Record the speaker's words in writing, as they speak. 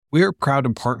We are proud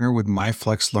to partner with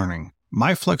MyFlex Learning.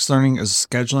 MyFlex Learning is a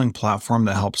scheduling platform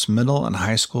that helps middle and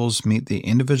high schools meet the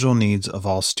individual needs of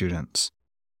all students.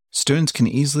 Students can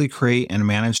easily create and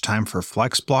manage time for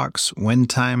flex blocks, win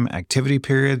time, activity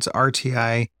periods,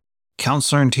 RTI,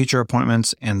 counselor and teacher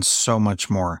appointments, and so much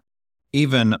more.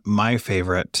 Even my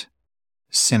favorite,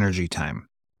 Synergy Time.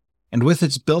 And with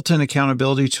its built-in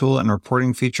accountability tool and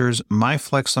reporting features,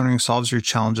 MyFlex Learning solves your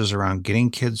challenges around getting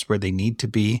kids where they need to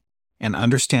be and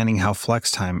understanding how flex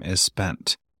time is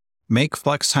spent. Make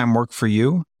flex time work for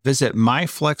you. Visit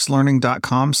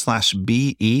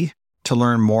myflexlearning.com/BE to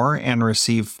learn more and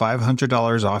receive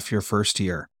 $500 off your first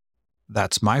year.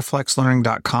 That's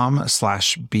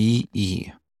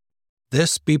myflexlearning.com/BE.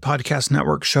 This B Podcast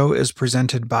Network show is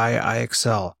presented by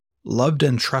IXL. Loved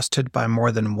and trusted by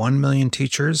more than 1 million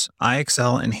teachers,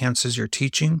 IXL enhances your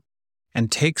teaching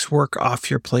and takes work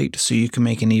off your plate so you can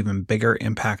make an even bigger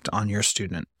impact on your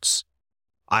students.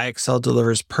 IXL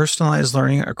delivers personalized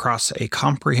learning across a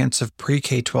comprehensive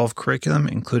pre-K-12 curriculum,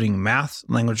 including math,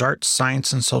 language arts,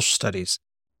 science, and social studies,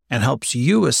 and helps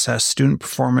you assess student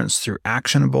performance through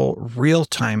actionable,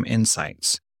 real-time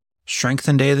insights.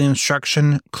 Strengthen daily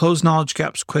instruction, close knowledge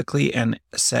gaps quickly, and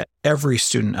set every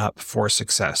student up for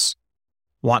success.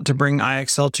 Want to bring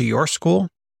IXL to your school?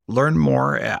 Learn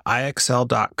more at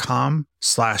ixl.com/BE.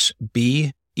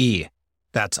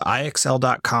 That's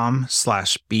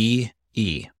ixl.com/BE.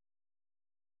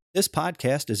 This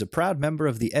podcast is a proud member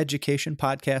of the Education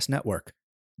Podcast Network.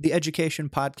 The Education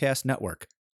Podcast Network.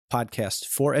 Podcasts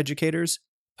for educators,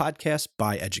 podcasts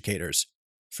by educators.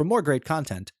 For more great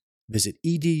content, visit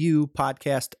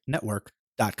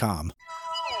edupodcastnetwork.com.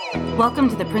 Welcome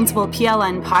to the Principal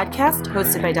PLN podcast,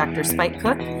 hosted by Dr. Spike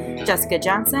Cook, Jessica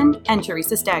Johnson, and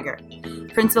Teresa Stager.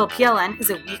 Principal PLN is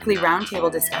a weekly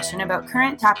roundtable discussion about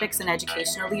current topics in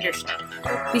educational leadership.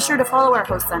 Be sure to follow our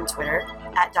hosts on Twitter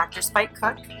at Dr. Spike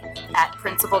Cook, at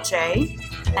Principal J,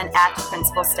 and at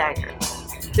Principal Stager.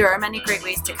 There are many great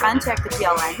ways to contact the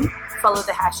PLN. Follow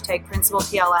the hashtag Principal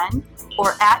PLN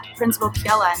or at Principal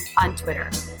PLN on Twitter.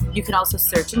 You can also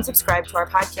search and subscribe to our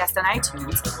podcast on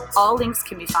iTunes. All links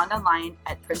can be found online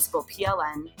at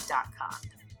principalpln.com.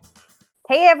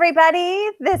 Hey,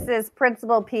 everybody. This is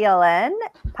Principal PLN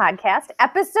podcast,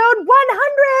 episode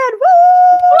 100. Woo!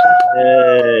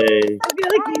 Hey. I feel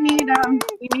like we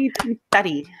need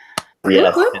confetti.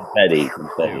 Yes, confetti,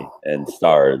 and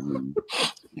stars. And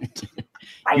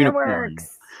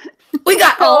Fireworks. We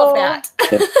got all of that.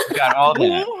 We got all We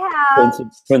that. have...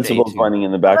 Principal's running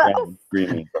in the background,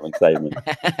 screaming from excitement.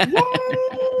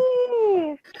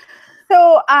 Yay!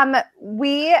 So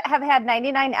we have had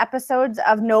 99 episodes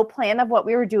of no plan of what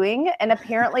we were doing, and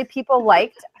apparently people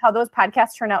liked how those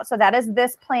podcasts turn out. So that is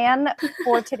this plan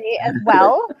for today as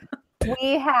well.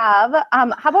 We have,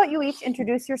 how about you each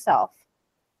introduce yourself?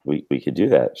 We could do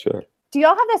that, sure. Do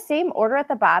y'all have the same order at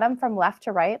the bottom from left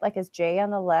to right? Like, is Jay on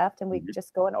the left and we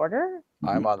just go in order?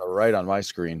 I'm on the right on my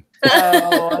screen.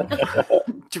 Oh,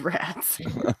 Drats.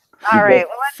 all right.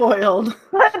 Foiled.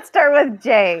 Let's start with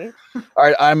Jay. All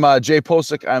right, I'm Jay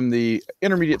Posick. I'm the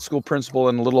intermediate school principal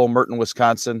in Little Merton,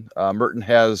 Wisconsin. Merton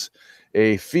has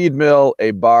a feed mill,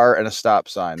 a bar, and a stop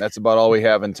sign. That's about all we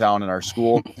have in town in our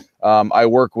school. I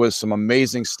work with some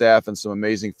amazing staff and some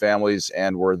amazing families,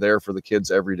 and we're there for the kids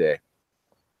every day.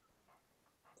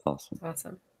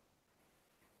 Awesome.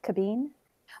 Kabine.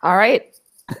 All right.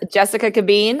 Jessica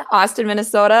Cabine, Austin,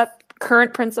 Minnesota,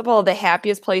 current principal of the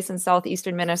happiest place in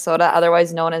southeastern Minnesota,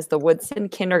 otherwise known as the Woodson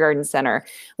Kindergarten Center.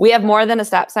 We have more than a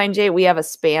stop sign, Jay. We have a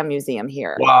spam museum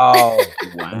here. Wow.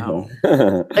 Wow.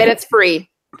 And it's free.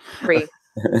 Free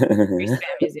spam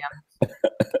museum.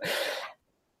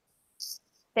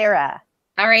 Sarah.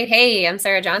 All right. Hey, I'm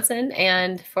Sarah Johnson.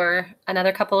 And for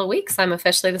another couple of weeks, I'm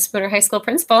officially the Spooner High School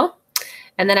principal.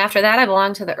 And then after that, I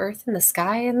belong to the earth and the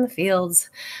sky and the fields.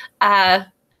 We're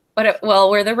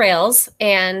the Rails,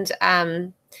 and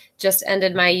just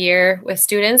ended my year with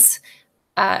students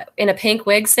in a pink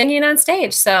wig singing on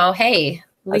stage. So, hey,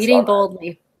 leading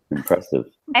boldly. Impressive.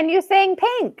 And you sang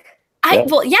pink.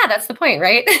 Well, yeah, that's the point,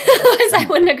 right? Otherwise, I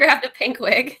wouldn't have grabbed a pink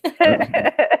wig.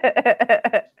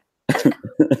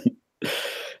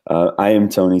 I am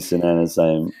Tony Sinanis. I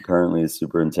am currently the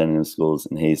superintendent of schools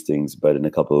in Hastings, but in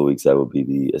a couple of weeks, I will be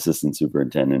the assistant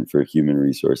superintendent for human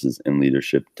resources and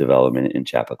leadership development in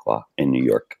Chappaqua in New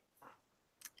York.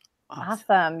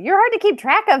 Awesome. You're hard to keep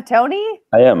track of, Tony.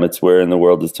 I am. It's where in the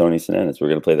world is Tony Sinanis. We're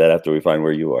going to play that after we find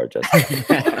where you are, Jessica.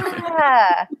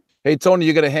 Yeah. Hey, Tony,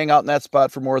 you going to hang out in that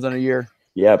spot for more than a year?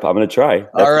 Yeah, I'm going to try.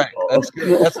 All right. That's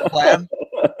good. That's the plan.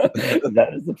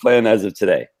 That is the plan as of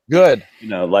today. Good.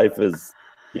 Life is,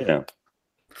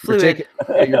 fluid.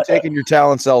 You're taking your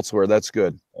talents elsewhere. That's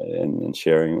good. And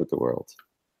sharing with the world.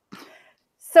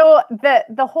 So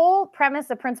the whole premise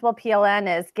of Principal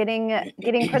PLN is getting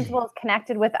principals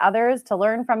connected with others to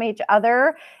learn from each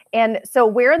other. And so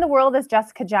where in the world is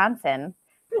Jessica Johnson?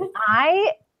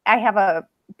 I have a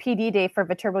PD day for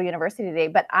Viterbo University today,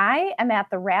 but I am at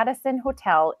the Radisson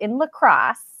Hotel in La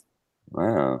Crosse.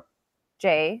 Wow.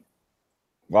 Jay.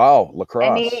 Wow,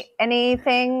 lacrosse.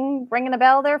 Anything ringing a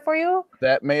bell there for you?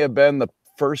 That may have been the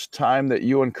first time that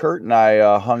you and Kurt and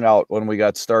I hung out when we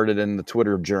got started in the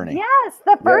Twitter journey. Yes,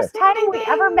 the first time we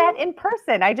ever met in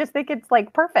person. I just think it's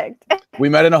like perfect. We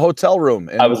met in a hotel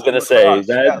room. I was going to say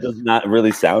that does not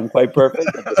really sound quite perfect.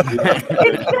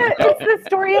 It's the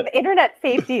story of internet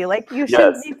safety. Like you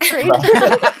shouldn't be strangers.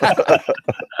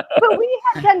 But we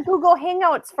had done Google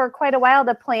Hangouts for quite a while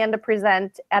to plan to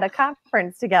present at a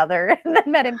conference together, and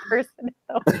then met in person.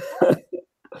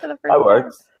 For the first That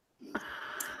works. time.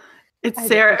 It's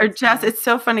Sarah or Jess. It's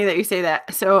so funny that you say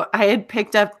that. So I had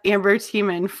picked up Amber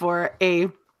Tiemann for a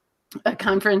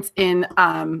conference in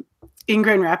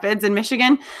Grand Rapids in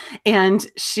Michigan. And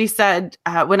she said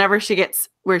whenever she gets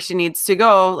where she needs to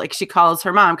go, like she calls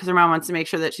her mom because her mom wants to make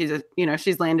sure that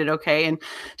she's landed okay. And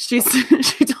she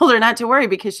told her not to worry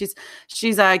because she's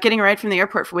getting a ride from the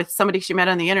airport with somebody she met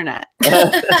on the internet.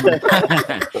 That's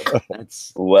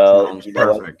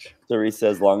perfect. Teresa,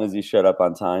 as long as you showed up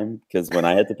on time, because when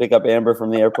I had to pick up Amber from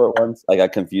the airport once, I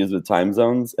got confused with time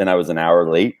zones and I was an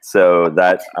hour late. So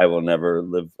that I will never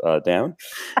live down.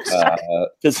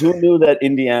 Because who knew that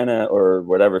Indiana or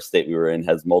whatever state we were in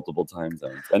has multiple time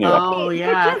zones? Anyway. Oh,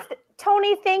 yeah.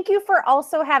 Tony, thank you for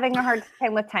also having a hard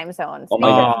time with time zones. Oh my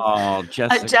God.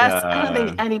 Jessica. Jess, I don't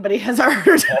think anybody has a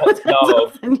harder time with time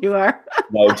zones than you are.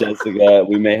 No, Jessica,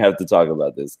 we may have to talk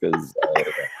about this because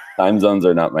time zones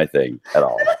are not my thing at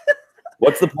all.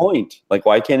 What's the point? Like,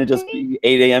 why can't it just be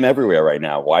 8 a.m. everywhere right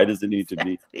now? Why does it need to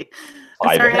be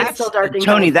 5 a.m.? It's still dark in Tony,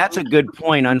 California. that's a good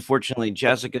point. Unfortunately,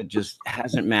 Jessica just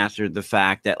hasn't mastered the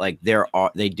fact that like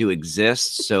they do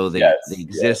exist, so they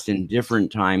exist in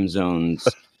different time zones.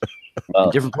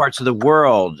 Different parts of the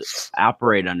world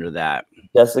operate under that.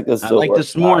 Jessica's still like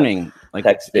this morning, like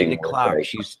texting 8 o'clock.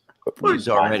 She's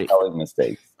already telling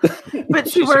mistakes.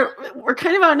 But we're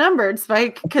kind of outnumbered,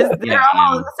 Spike, because they're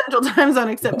all in the central time zone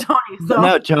except Tony. So.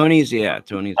 No, Tony's.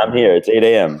 I'm here. It's 8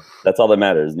 a.m. That's all that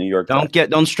matters. New York.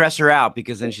 Don't stress her out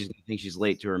because then she's gonna think she's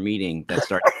late to her meeting that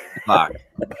starts at 8 o'clock.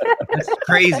 That's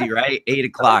crazy, right? 8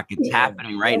 o'clock. It's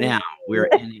happening right now. We're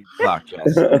in 8 o'clock,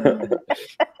 Jess.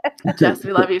 Jess,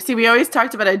 we love you. See, we always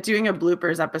talked about doing a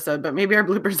bloopers episode, but maybe our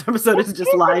bloopers episode is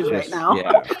just live right now.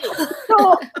 Yeah.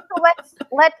 So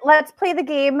let's play the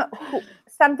game.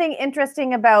 Something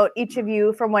interesting about each of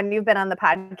you from when you've been on the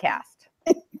podcast.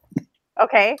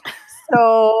 Okay,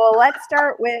 so let's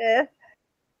start with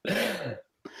Sarah.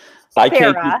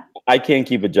 I can't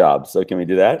keep a job, so can we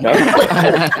do that? No?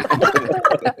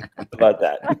 About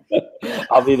that.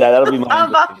 I'll be that. That'll be my.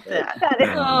 About that.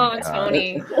 Oh,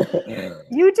 Tony.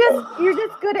 You're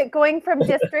just good at going from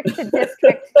district to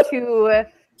district to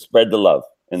spread the love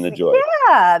and the joy.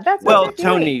 Yeah, that's well, what you're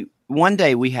doing. Tony. One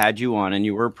day we had you on, and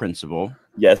you were a principal.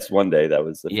 Yes, one day that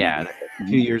was. A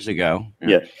few years ago.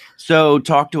 Yeah. So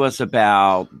talk to us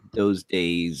about those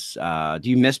days. Do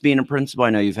you miss being a principal? I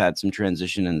know you've had some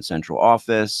transition in the central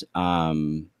office.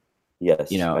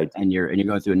 Yes. And you're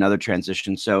going through another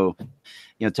transition. So,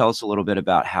 tell us a little bit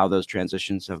about how those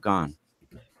transitions have gone.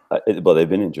 Well, they've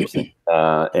been interesting.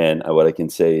 And what I can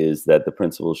say is that the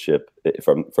principalship,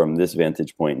 from this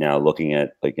vantage point now, looking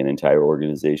at like an entire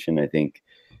organization, I think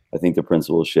the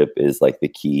principalship is like the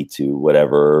key to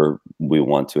whatever we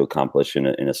want to accomplish in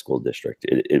a school district.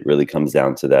 It really comes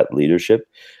down to that leadership.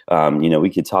 We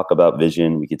could talk about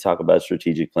vision, we could talk about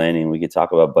strategic planning, we could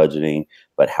talk about budgeting,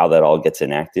 but how that all gets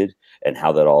enacted and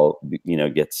how that all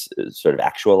gets sort of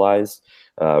actualized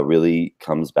really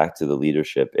comes back to the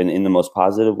leadership, and in the most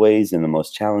positive ways, in the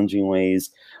most challenging ways.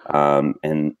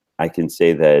 And I can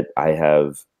say that I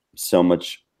have so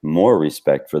much more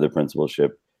respect for the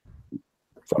principalship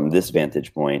from this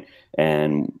vantage point,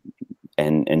 and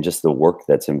just the work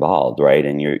that's involved, right?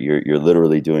 And you're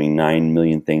literally doing 9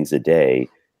 million things a day,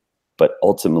 but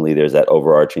ultimately there's that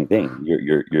overarching thing.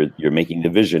 You're making the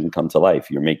vision come to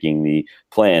life. You're making the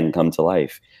plan come to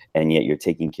life, and yet you're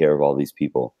taking care of all these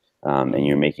people, and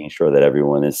you're making sure that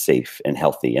everyone is safe and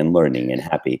healthy and learning and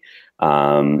happy.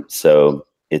 So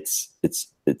it's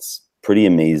pretty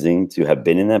amazing to have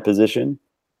been in that position,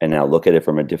 and now look at it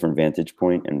from a different vantage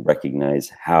point and recognize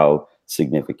how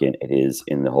significant it is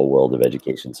in the whole world of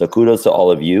education. So kudos to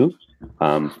all of you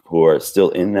who are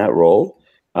still in that role.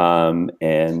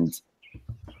 And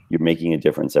you're making a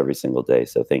difference every single day.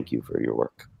 So thank you for your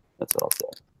work. That's what I'll say.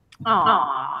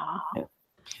 Aww. Yeah.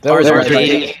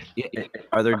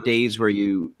 Are there days where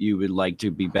you would like to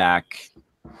be back,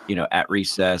 at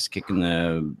recess, kicking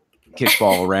the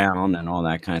kickball around and all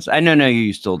that kind of stuff? I know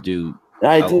you still do.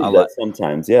 I do that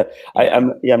sometimes. Yeah.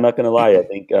 I'm not going to lie. I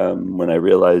think when I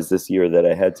realized this year that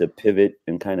I had to pivot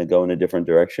and kind of go in a different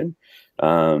direction,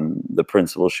 the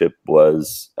principalship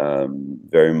was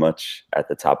very much at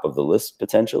the top of the list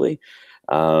potentially.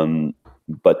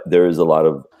 But there is a lot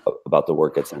about the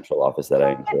work at central office that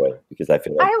I enjoy because I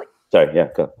feel like. Sorry, yeah,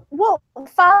 go. Well,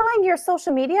 following your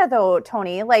social media though,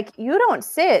 Tony, like you don't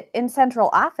sit in central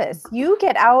office. You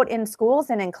get out in schools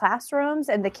and in classrooms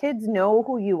and the kids know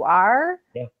who you are.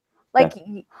 Yeah. Like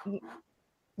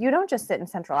you don't just sit in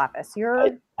central office.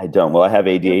 I don't. Well, I have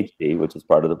ADHD, which is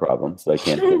part of the problem, so I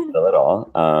can't sit still at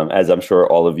all. As I'm sure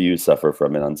all of you suffer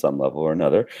from it on some level or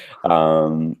another.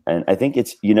 And I think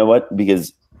it's, you know what,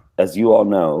 because as you all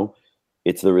know,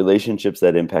 it's the relationships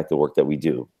that impact the work that we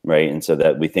do, right? And so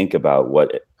that we think about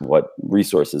what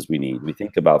resources we need. We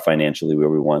think about financially where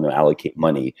we want to allocate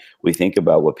money. We think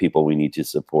about what people we need to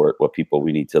support, what people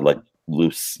we need to let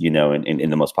loose, in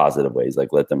the most positive ways,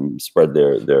 like let them spread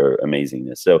their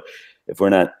amazingness. So if we're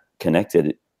not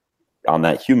connected on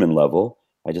that human level,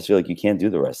 I just feel like you can't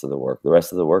do the rest of the work. The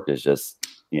rest of the work is just,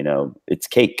 it's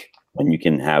cake when you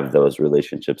can have those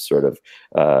relationships sort of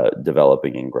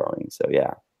developing and growing. So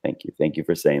yeah. Thank you. Thank you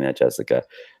for saying that, Jessica.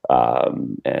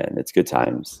 And it's good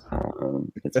times.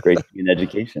 It's great to be in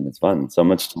education. It's fun. So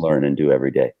much to learn and do every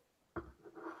day.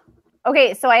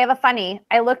 Okay, so I have a funny.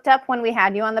 I looked up when we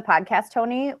had you on the podcast,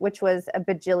 Tony, which was a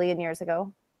bajillion years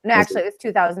ago. No, actually, it was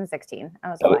 2016. I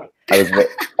was lying. It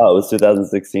was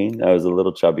 2016. I was a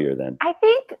little chubbier then. I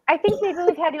think maybe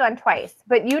we've had you on twice,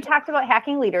 but you talked about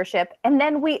hacking leadership, and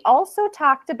then we also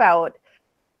talked about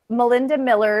Melinda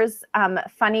Miller's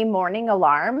funny morning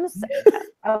alarms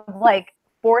of like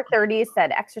 4:30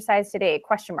 said exercise today, ?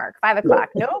 5 o'clock.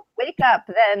 Nope. Wake up.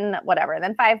 Then whatever.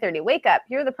 Then 5:30. Wake up.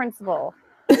 You're the principal.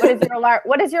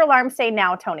 What does your alarm say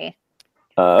now, Tony?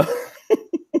 Or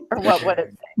what would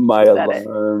it say? My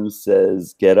alarm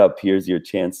says, "Get up. Here's your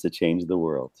chance to change the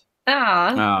world."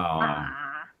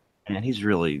 Man,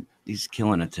 he's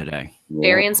killing it today. Yeah.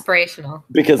 Very inspirational.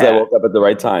 Because I woke up at the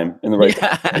right time in the right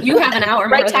time. You have an hour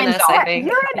more than us, I think.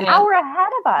 You're an hour ahead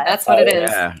of us. That's what it is.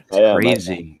 Yeah, it's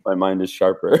crazy. My mind is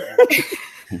sharper.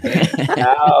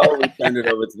 Now we turn it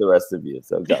over to the rest of you.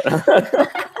 So go.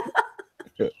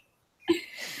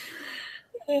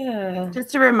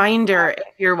 Just a reminder,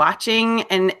 if you're watching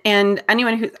and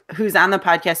anyone who's on the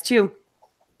podcast too,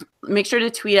 make sure to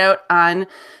tweet out on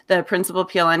the Principal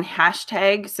PLN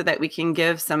hashtag so that we can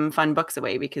give some fun books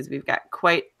away because we've got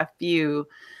quite a few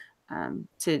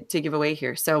to give away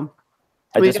here. So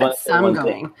we've got some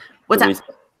going. What's that?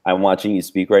 I'm watching you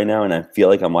speak right now, and I feel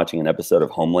like I'm watching an episode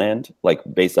of Homeland, like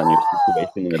based on your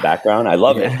situation in the background. I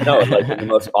love it. No, like in the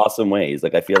most awesome ways.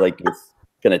 Like I feel like it's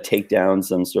gonna take down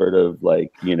some sort of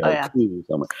like coup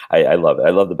somewhere. I love it.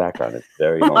 I love the background. It's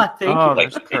very. Thank you.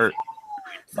 There's Kurt.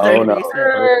 Oh no,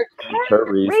 Kurt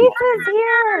Reese is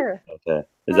here. Okay,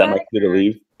 is that my cue to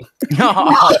leave?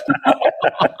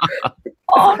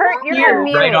 Kurt, you're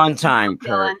right on time,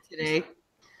 Kurt. Today.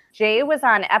 Jay was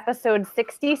on episode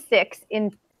 66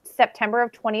 in September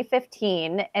of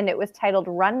 2015, and it was titled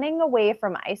 "Running Away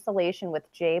from Isolation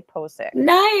with Jay Posick."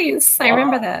 Nice. I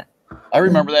remember that. I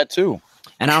remember that too.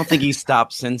 And I don't think he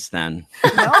stopped since then.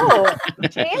 No,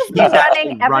 Jay's been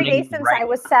running every day since I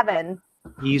was 7.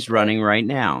 He's running right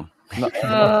now.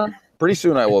 Pretty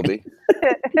soon I will be.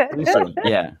 Pretty soon.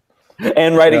 Yeah.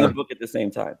 And writing a book at the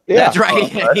same time. Yeah. That's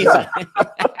right.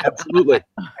 Absolutely.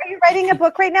 Are you writing a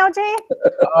book right now, Jay?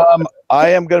 I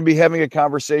am going to be having a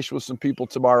conversation with some people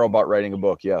tomorrow about writing a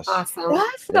book. Yes.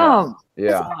 Awesome.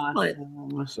 Yeah.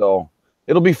 So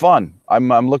it'll be fun.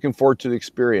 I'm looking forward to the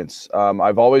experience.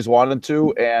 I've always wanted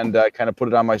to, and I kind of put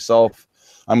it on myself.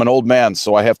 I'm an old man,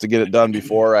 so I have to get it done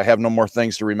before I have no more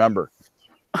things to remember.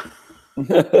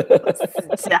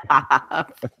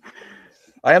 Stop.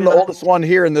 I am the oldest one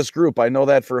here in this group. I know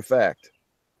that for a fact.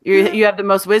 You have the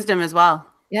most wisdom as well.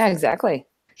 Yeah, exactly.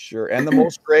 Sure. And the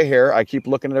most gray hair. I keep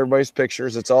looking at everybody's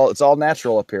pictures. It's all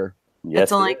natural up here. Yes,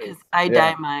 it's only because I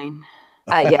dye mine.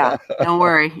 Yeah. Don't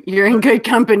worry. You're in good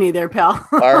company there, pal.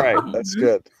 All right. That's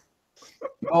good.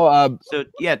 So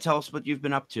yeah, tell us what you've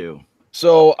been up to.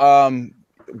 So I'm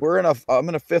in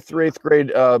a 5th or 8th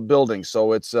grade building.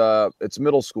 So it's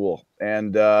middle school,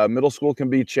 and middle school can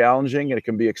be challenging and it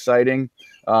can be exciting.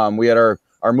 We had our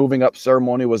moving up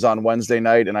ceremony was on Wednesday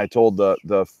night, and I told the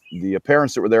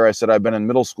parents that were there, I said, I've been in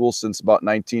middle school since about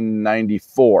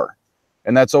 1994.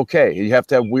 and that's okay. You have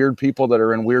to have weird people that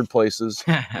are in weird places.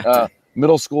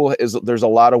 Middle school there's a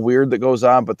lot of weird that goes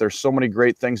on, but there's so many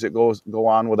great things that go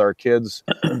on with our kids.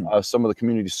 Some of the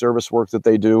community service work that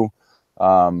they do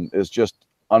is just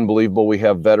unbelievable. We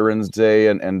have Veterans Day,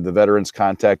 and the veterans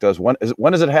contact us. When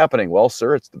is it happening? Well,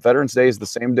 sir, it's the Veterans Day is the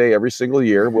same day every single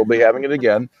year. We'll be having it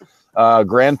again.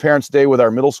 Grandparents Day with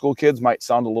our middle school kids might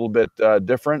sound a little bit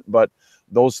different, but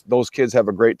those kids have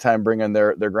a great time bringing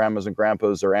their grandmas and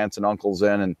grandpas, their aunts and uncles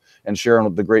in and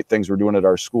sharing the great things we're doing at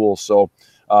our school. So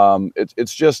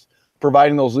it's just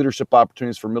providing those leadership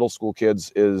opportunities for middle school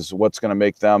kids is what's going to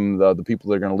make them the people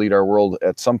that are going to lead our world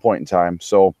at some point in time.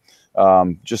 So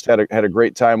just had a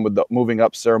great time with the moving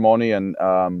up ceremony, and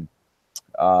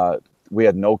we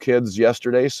had no kids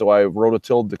yesterday, so I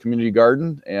rototilled the community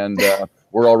garden, and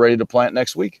we're all ready to plant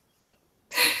next week.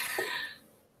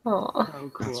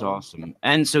 Oh, cool. That's awesome.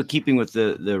 And so, keeping with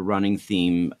the running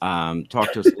theme,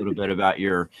 talk to us a little bit about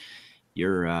your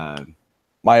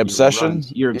my obsession.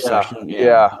 Your obsession.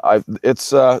 Yeah.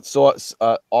 It's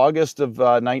August of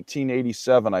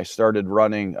 1987. I started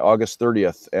running August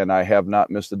 30th, and I have not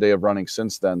missed a day of running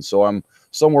since then. So I'm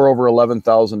somewhere over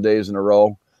 11,000 days in a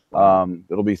row.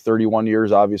 It'll be 31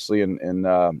 years, obviously, in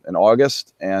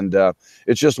August, and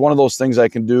it's just one of those things I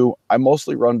can do. I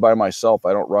mostly run by myself.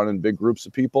 I don't run in big groups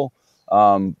of people,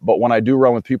 but when I do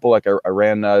run with people, like I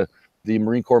ran the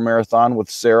Marine Corps Marathon with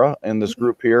Sarah in this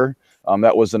group here.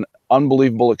 That was an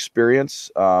unbelievable experience,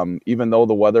 even though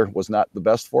the weather was not the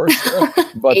best for us.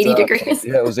 But 80 degrees.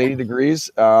 Yeah, it was 80 degrees.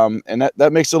 And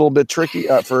that makes it a little bit tricky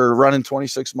for running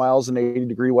 26 miles in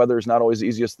 80-degree weather is not always the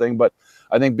easiest thing. But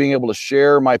I think being able to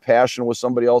share my passion with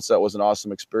somebody else, that was an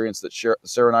awesome experience that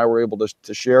Sarah and I were able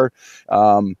to share.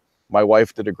 My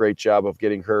wife did a great job of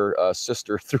getting her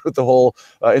sister through the whole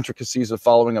intricacies of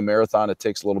following a marathon. It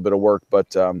takes a little bit of work,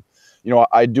 but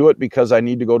I do it because I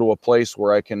need to go to a place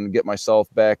where I can get myself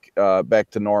back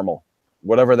to normal,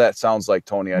 whatever that sounds like,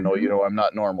 Tony. I know I'm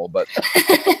not normal, but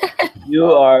you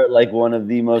are like one of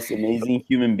the most amazing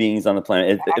human beings on the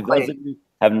planet. If those of you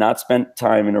have not spent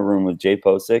time in a room with Jay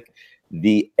Posick,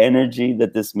 the energy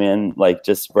that this man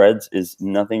just spreads is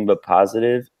nothing but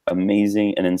positive,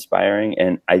 amazing, and inspiring.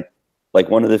 And I like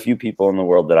one of the few people in the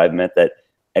world that I've met that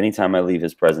anytime I leave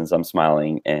his presence, I'm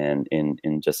smiling and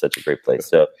in just such a great place.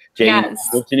 So Jay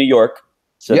moved to New York.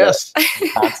 So yes,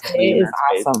 it's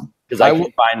awesome. Because I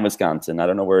can find Wisconsin. I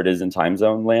don't know where it is in time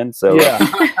zone land. So yeah,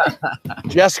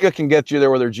 Jessica can get you there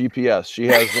with her GPS. She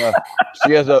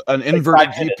has an inverted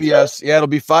GPS. Yeah, it'll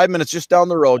be 5 minutes just down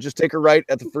the road. Just take a right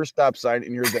at the first stop sign,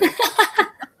 and you're there.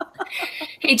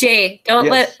 Hey Jay, don't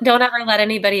ever let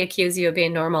anybody accuse you of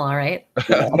being normal. All right?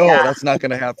 No, that's not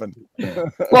going to happen.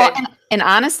 Well, and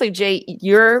honestly, Jay,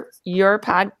 your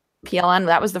pod PLN,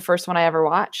 that was the first one I ever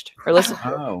watched or listened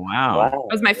to. Oh, wow.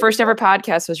 It was my first ever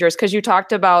podcast was yours because you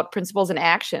talked about principles in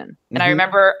action. And I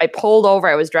remember I pulled over.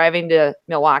 I was driving to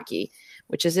Milwaukee,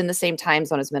 which is in the same time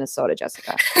zone as Minnesota,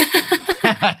 Jessica.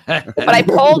 But I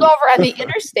pulled over on the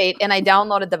interstate and I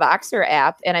downloaded the Voxer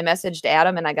app and I messaged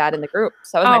Adam and I got in the group.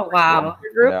 So that was my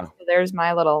first group. Yeah. So there's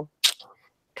my little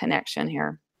connection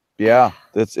here. Yeah,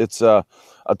 it's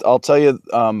I'll tell you,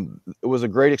 it was a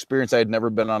great experience. I had never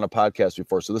been on a podcast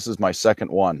before, so this is my second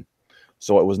one.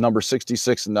 So it was number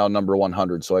 66 and now number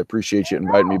 100. So I appreciate you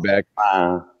inviting me back.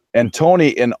 And Tony,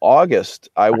 in August,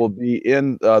 I will be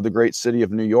in the great city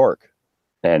of New York.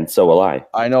 And so will I.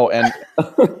 I know,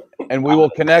 and we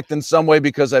will connect in some way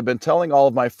because I've been telling all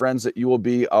of my friends that you will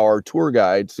be our tour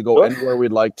guide to go anywhere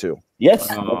we'd like to. Yes,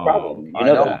 no problem.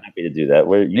 I'm happy to do that.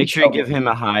 Make sure you give him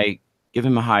a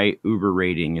high Uber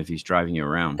rating if he's driving you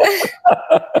around.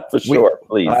 For sure,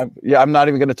 please. I'm not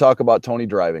even going to talk about Tony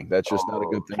driving. That's just not a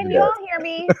good thing. Can you all hear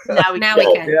me? Now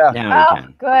we can. Yeah. Now we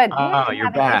can. Good. Oh,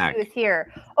 you're back.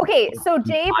 Here. Okay, so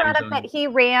Jay brought up that he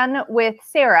ran with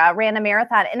Sarah, ran a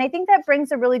marathon, and I think that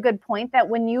brings a really good point that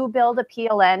when you build a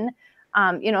PLN,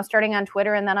 starting on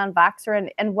Twitter and then on Voxer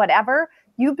and whatever,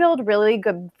 you build really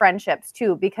good friendships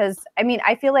too. Because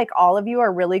I feel like all of you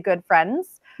are really good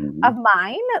friends of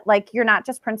mine. Like you're not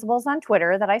just principals on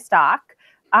Twitter that I stalk,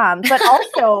 but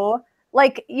also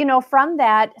from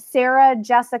that, Sarah,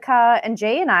 Jessica, and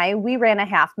Jay and I, we ran a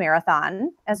half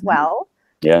marathon as well.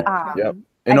 Yeah.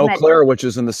 In Eau Claire, which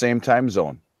is in the same time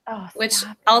zone. Which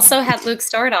also had Luke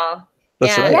Stordahl.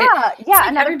 That's right. Yeah.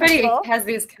 And everybody has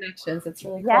these connections. It's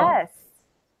really cool. Yes.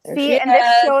 See, and this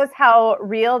shows how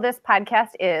real this podcast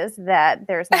is, that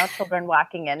there's now children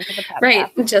walking into the podcast.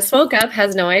 Right. Just woke up,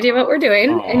 has no idea what we're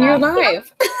doing, and you're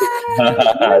live.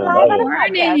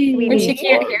 Morning. And she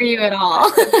can't hear you at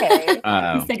all. Okay.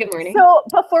 Say good morning. So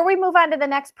before we move on to the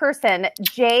next person,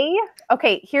 Jay,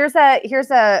 okay, here's a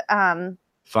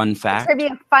Fun fact.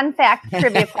 Fun fact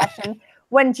trivia question.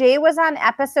 When Jay was on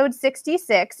episode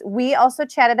 66, we also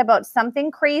chatted about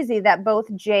something crazy that both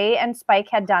Jay and Spike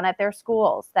had done at their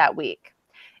schools that week.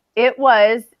 It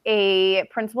was a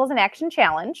Principals in Action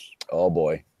challenge. Oh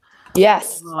boy.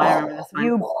 Yes. Oh, I remember this one.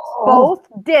 You both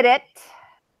did it.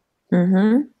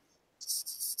 Mm-hmm.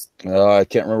 I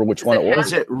can't remember which one it was.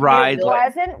 Was it ride? It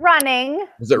wasn't running.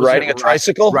 Was it riding a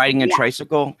tricycle? Riding a Yeah.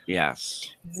 tricycle?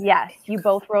 Yes. Yes, you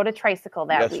both rode a tricycle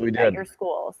that Yes, week we at did. your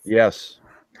schools. Yes.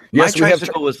 My Yes, we have.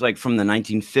 tricycle was like from the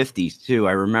 1950s too.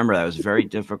 I remember that. It was very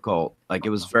difficult. Like it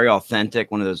was very authentic,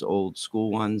 one of those old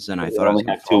school ones. And I thought I was only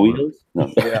going have two wheels.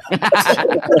 No.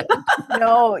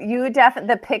 No, you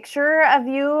the picture of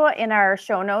you in our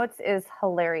show notes is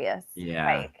hilarious.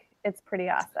 Yeah. Spike. It's pretty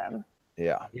awesome.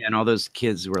 Yeah. Yeah, and all those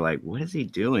kids were like, "What is he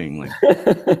doing?" Like,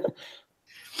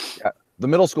 The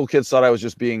middle school kids thought I was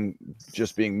just being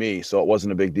me, so it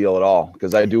wasn't a big deal at all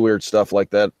because I do weird stuff like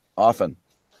that often.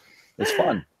 It's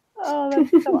fun. Oh,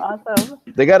 that's so awesome.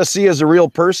 They got to see as a real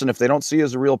person. If they don't see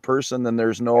as a real person, then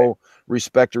there's no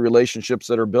respect or relationships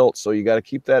that are built. So you got to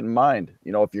keep that in mind.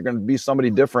 You know, if you're going to be somebody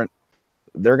different,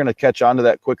 they're going to catch on to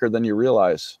that quicker than you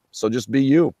realize. So just be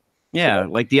you. yeah,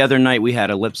 like the other night we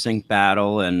had a lip sync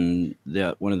battle, and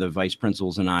one of the vice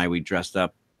principals and I, we dressed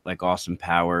up like Austin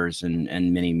Powers and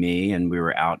Mini Me, and we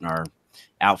were out in our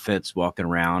outfits walking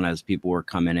around as people were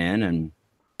coming in, and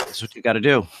that's what you got to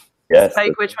do. Yes.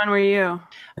 Spike, which one were you?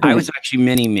 I was actually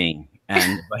Mini Me,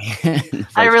 and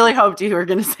I really hoped you were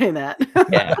going to say that.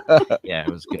 yeah, it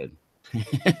was good.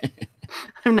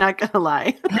 I'm not going to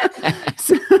lie.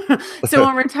 So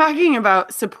when we're talking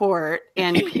about support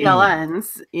and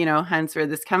PLNs, you know, hence where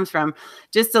this comes from,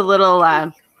 just a little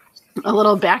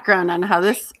background on how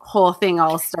this whole thing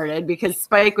all started, because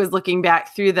Spike was looking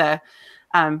back through the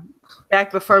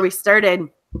back before we started,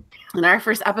 and our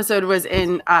first episode was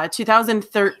in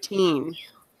 2013.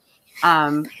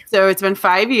 So it's been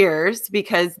 5 years,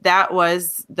 because that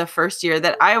was the first year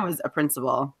that I was a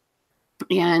principal.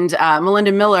 And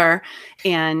Melinda Miller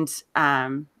and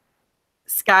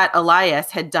Scott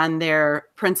Elias had done their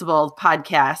principal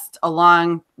podcast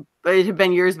it had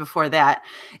been years before that.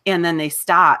 And then they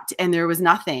stopped and there was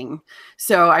nothing.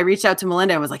 So I reached out to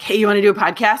Melinda and was like, hey, you want to do a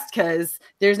podcast? Because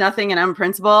there's nothing and I'm a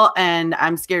principal and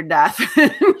I'm scared to death.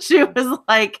 She was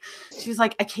like,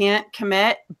 I can't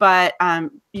commit, but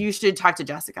you should talk to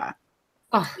Jessica.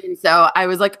 Oh. And so I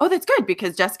was like, oh, that's good,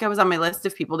 because Jessica was on my list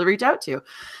of people to reach out to.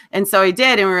 And so I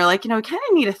did. And we were like, we kind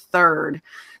of need a third.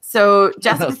 So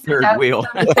Jessica, third wheel.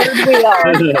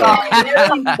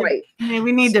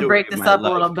 We need to break this up a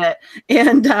little bit.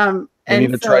 And We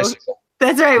need a tricycle.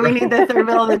 That's right. We need the third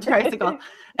wheel of the tricycle.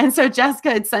 And so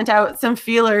Jessica had sent out some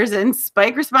feelers and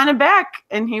Spike responded back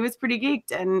and he was pretty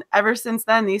geeked. And ever since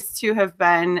then, these two have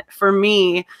been, for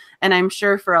me, and I'm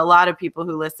sure for a lot of people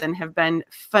who listen, have been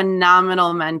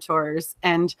phenomenal mentors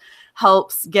and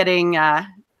helps getting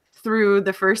through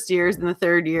the first years and the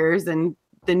third years and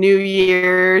the new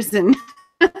years and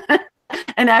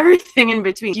and everything in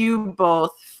between. You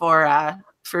both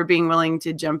for being willing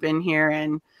to jump in here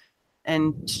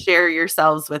and share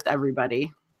yourselves with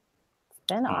everybody. It's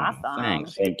been awesome.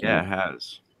 Thanks. Thank you. Yeah, it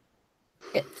has.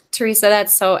 Teresa,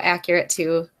 that's so accurate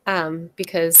too,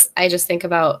 because I just think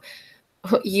about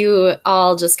you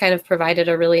all just kind of provided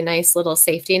a really nice little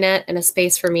safety net and a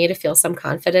space for me to feel some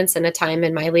confidence in a time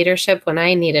in my leadership when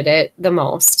I needed it the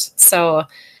most. So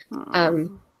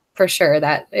for sure,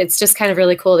 that it's just kind of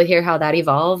really cool to hear how that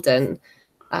evolved, and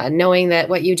knowing that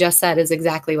what you just said is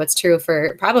exactly what's true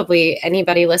for probably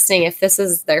anybody listening if this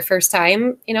is their first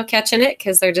time, catching it,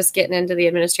 because they're just getting into the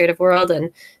administrative world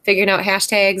and figuring out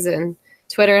hashtags and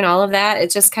Twitter and all of that.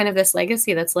 It's just kind of this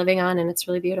legacy that's living on, and it's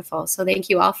really beautiful. So thank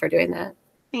you all for doing that.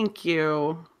 Thank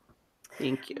you.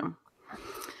 Thank you.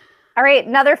 All right,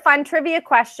 another fun trivia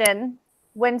question.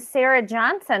 When Sarah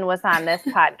Johnson was on this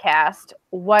podcast,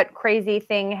 what crazy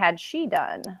thing had she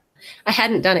done? I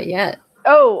hadn't done it yet.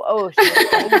 Oh, she was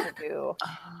going to do.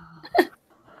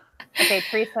 Okay,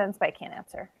 Teresa and Spike can't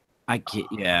answer. I can't.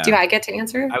 Yeah. Do I get to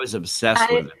answer? I was obsessed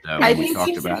with it though. When we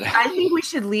talked about it. I think we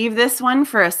should leave this one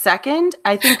for a second.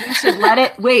 I think we should let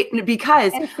it wait,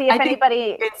 because And see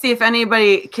if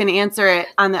anybody can answer it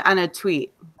on a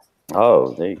tweet.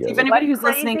 Oh, there you go. If anybody who's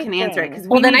listening can answer it.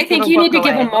 Well, then I think you need to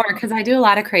give them more, because I do a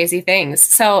lot of crazy things.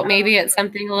 So maybe it's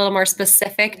something a little more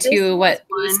specific to what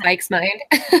blew Spike's mind.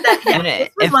 This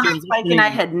was one that Spike and I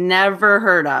had never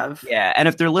heard of. Yeah, and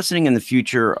if they're listening in the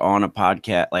future on a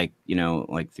podcast, like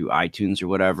through iTunes or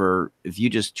whatever, if you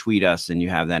just tweet us and you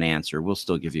have that answer, we'll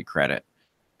still give you credit.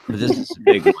 But this is a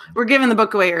big one. We're giving the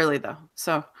book away early though,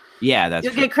 so Yeah, that's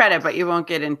You'll true. get credit, but you won't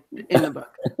get in the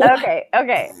book.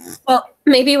 Okay. Well,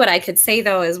 maybe what I could say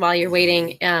though is while you're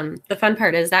waiting, the fun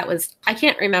part is I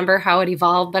can't remember how it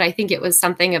evolved, but I think it was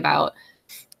something about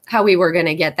how we were going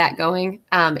to get that going.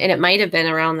 And it might have been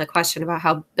around the question about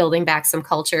how building back some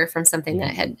culture from something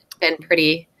that had been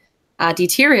pretty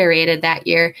deteriorated that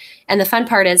year. And the fun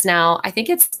part is now, I think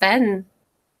has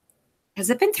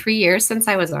it been 3 years since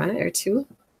I was on it, or 2?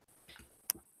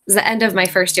 It was the end of my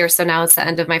first year. So now it's the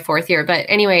end of my 4th year. But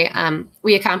anyway,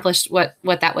 we accomplished what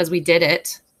that was. We did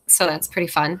it. So that's pretty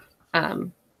fun.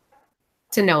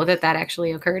 To know that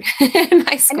actually occurred in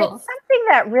my school. And it's something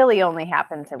that really only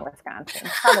happens in Wisconsin.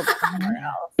 Probably somewhere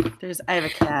else. I have a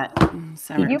cat.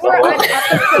 You were on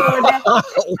episode.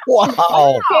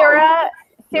 Wow. Sarah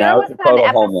Now was it's a total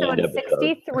on homeland episode episode.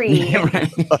 63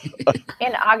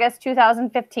 in August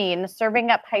 2015, serving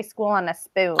up high school on a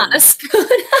spoon. On a spoon.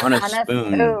 On a On a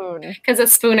spoon. spoon. Because a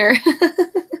spooner.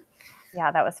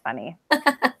 Yeah, that was funny.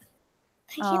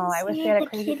 I wish we had a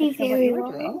crazy picture of what you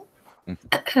were doing.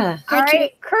 All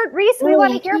right, Kurt Reese, we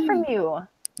want to hear from you.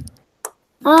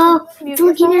 Oh, Mute it's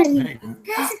looking yourself. at me.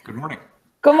 Good morning.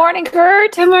 Good morning,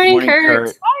 Kurt. Good morning, Morning, Kurt.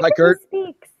 Kurt. Hi, Kurt.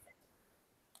 Speaks.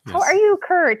 How are you,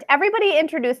 Kurt? Everybody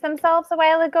introduced themselves a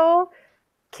while ago.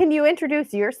 Can you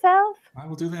introduce yourself? I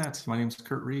will do that. My name is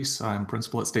Kurt Reese. I'm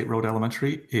principal at State Road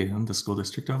Elementary in the school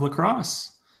district of La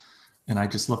Crosse. And I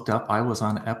just looked up, I was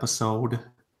on episode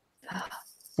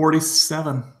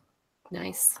 47.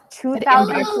 Nice.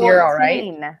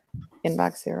 2014. right?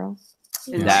 Inbox 0.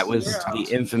 That was the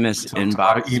infamous So it's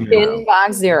about inbox. email.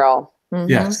 Inbox 0. Mhm.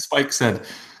 Yeah, Spike said,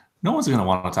 no one's going to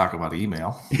want to talk about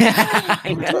email.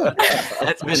 I know.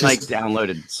 That's been like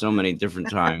downloaded so many different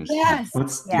times. Yes.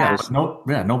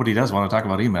 Nobody does want to talk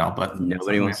about email, but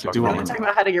Nobody we wants have to do talk all We're the talking time.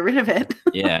 about how to get rid of it.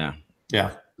 Yeah.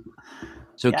 Yeah.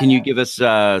 So can you give us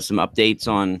some updates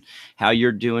on how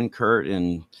you're doing, Kurt,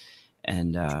 and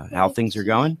how things are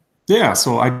going? Yeah,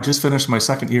 so I just finished my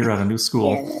 2nd year at a new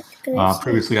school.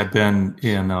 Previously, I'd been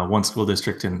in one school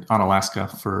district on Alaska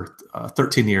for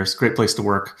 13 years. Great place to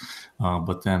work.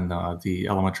 But then the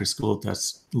elementary school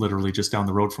that's literally just down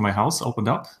the road from my house opened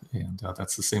up. And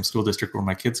that's the same school district where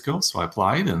my kids go. So I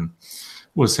applied and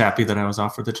was happy that I was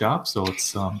offered the job. So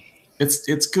it's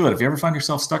good. If you ever find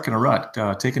yourself stuck in a rut,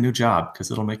 take a new job because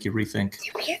it'll make you rethink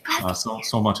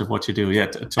so much of what you do. Yeah,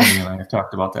 Tony and I have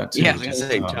talked about that too. Yeah, I was going to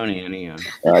say, Tony, any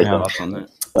right. thoughts on that?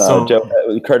 So- Joe,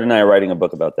 Kurt and I are writing a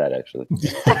book about that, actually.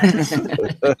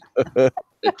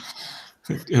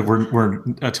 We're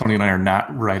Tony and I are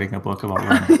not writing a book about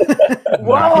running.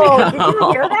 Whoa, did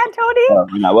you hear that,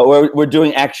 Tony? No, well, we're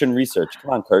doing action research.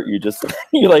 Come on, Kurt. You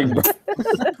like.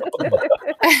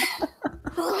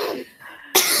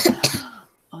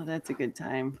 Oh, that's a good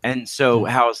time. And so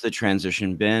how's the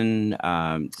transition been?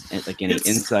 Like any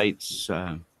insights?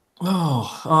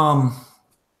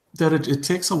 That it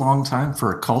takes a long time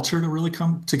for a culture to really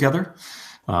come together.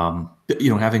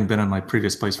 Having been in my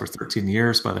previous place for 13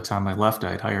 years, by the time I left,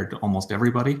 I had hired almost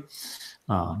everybody.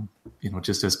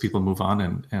 Just as people move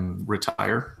on and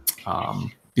retire,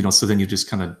 so then you just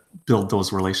kind of build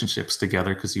those relationships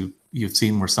together because you've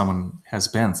seen where someone has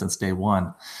been since day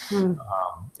one. And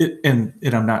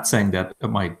I'm not saying that at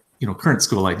my current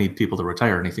school I need people to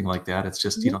retire or anything like that. It's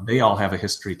just they all have a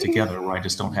history together where I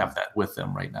just don't have that with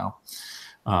them right now.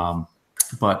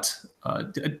 But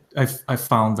I've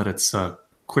found that it's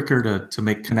quicker to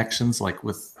make connections like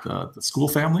with the school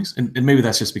families. And maybe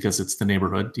that's just because it's the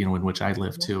neighborhood, in which I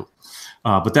live too.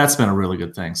 But that's been a really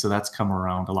good thing. So that's come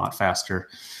around a lot faster.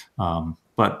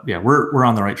 But yeah, we're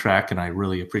on the right track and I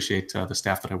really appreciate the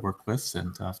staff that I work with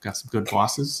and I've got some good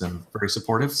bosses and very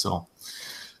supportive. So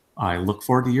I look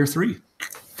forward to year 3.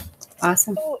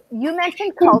 Awesome. So you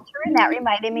mentioned culture, and that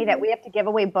reminded me that we have to give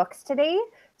away books today.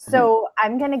 So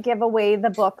I'm going to give away the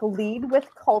book Lead with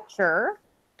Culture,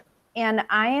 and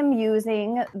I am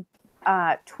using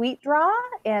Tweet Draw,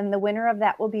 and the winner of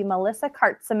that will be Melissa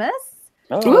Kartsimus.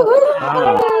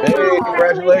 Oh. Hey,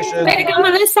 congratulations. Way to go,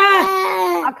 Melissa.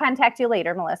 I'll contact you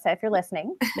later, Melissa, if you're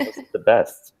listening. The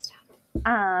best.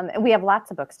 We have lots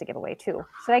of books to give away too.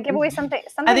 Should I give away something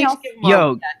I think else?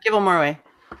 give them more away.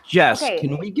 Jess, Okay.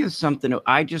 can we give something?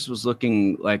 I just was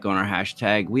looking like on our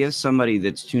hashtag. We have somebody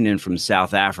that's tuned in from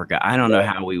South Africa. I don't know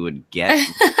how we would get.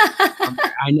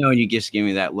 I know you just gave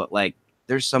me that look. Like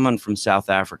there's someone from South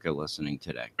Africa listening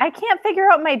today. I can't figure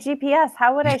out my GPS.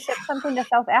 How would I ship something to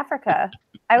South Africa?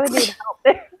 I would need help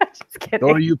there. Just kidding.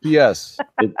 Go to UPS.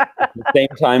 It's the same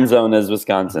time zone as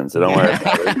Wisconsin, so don't worry.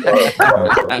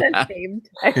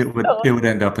 It would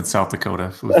end up in South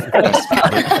Dakota.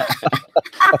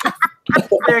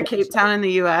 They're Cape Town in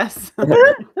the U.S.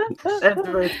 That's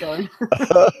where it's going.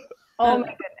 Oh my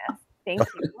goodness. Thank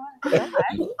you.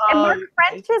 And Mark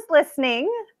French is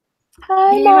listening.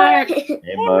 Hi, Mark. Hey,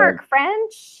 Hey, Mark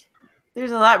French.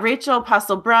 There's a lot. Rachel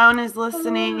Apostle Brown is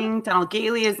listening. Donald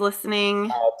Gailey is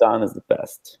listening. Don is the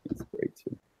best. He's great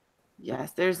too.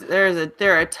 Yes, there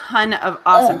are a ton of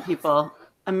awesome people,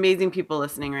 amazing people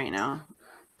listening right now.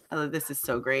 This is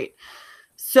so great.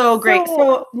 So great.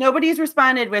 So nobody's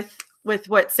responded with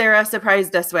what Sarah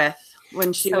surprised us with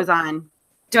when she was on.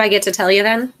 Do I get to tell you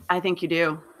then? I think you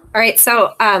do. All right.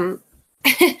 So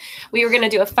we were going to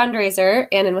do a fundraiser,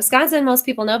 and in Wisconsin, most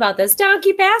people know about this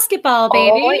donkey basketball,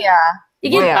 baby. Oh, yeah. You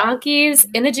get donkeys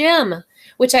in a gym,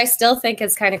 which I still think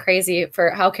is kind of crazy for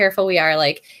how careful we are.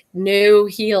 Like, no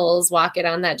heels walking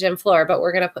on that gym floor, but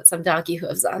we're going to put some donkey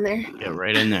hooves on there. Yeah,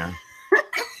 right in there.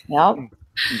 Yep.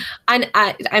 And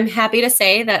I'm happy to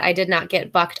say that I did not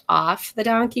get bucked off the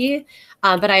donkey,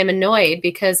 but I am annoyed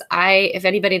because if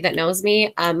anybody that knows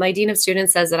me, my dean of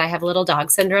students says that I have little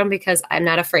dog syndrome because I'm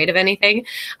not afraid of anything.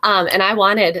 And I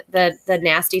wanted the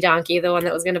nasty donkey, the one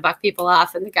that was going to buck people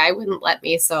off, and the guy wouldn't let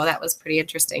me. So that was pretty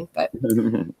interesting, but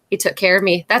he took care of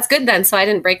me. That's good then. So I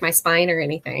didn't break my spine or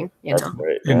anything, you know.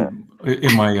 Great.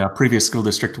 In my previous school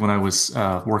district, when I was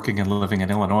working and living in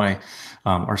Illinois,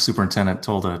 our superintendent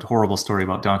told a horrible story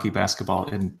about donkey basketball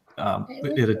in a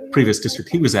previous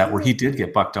district he was at, where he did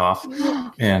get bucked off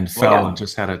and fell and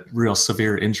just had a real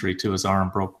severe injury to his arm,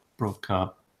 broke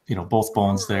both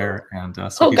bones there. And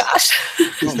so he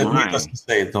said, needless to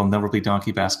say, there'll never be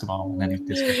donkey basketball in any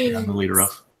district I'm the leader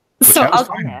of. So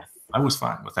I was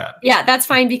fine with that. Yeah, that's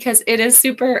fine because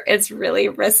it's really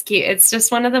risky. It's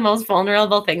just one of the most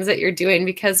vulnerable things that you're doing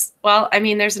because, well, I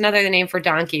mean, there's another name for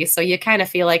donkey. So you kind of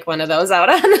feel like one of those out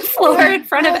on the floor in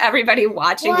front of everybody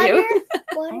watching you.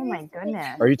 Oh my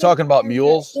goodness. Are you talking about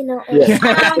mules? Yes.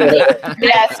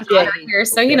 Here,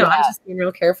 so, I'm just being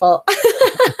real careful.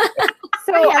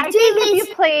 So I think if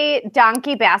you play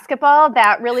donkey basketball,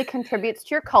 that really contributes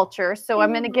to your culture. So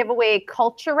I'm going to give away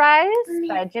Culturized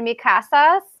by Jimmy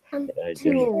Casas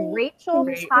to Rachel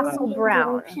Apostle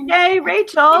Brown. Yay,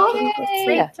 Rachel. Yay.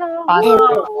 Rachel.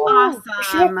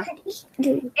 Awesome.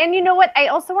 And you know what? I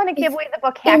also want to give away the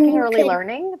book Hacking Early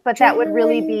Learning, but that would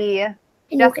really be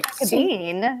Jessica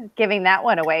Bean giving that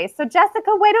one away. So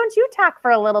Jessica, why don't you talk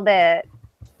for a little bit?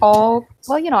 Oh,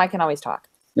 well, I can always talk.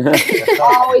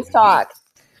 Always talk.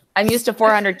 I'm used to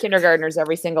 400 kindergartners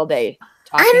every single day.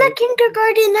 I'm a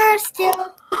kindergartner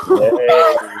still.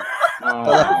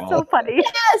 That's so funny.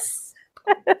 Yes.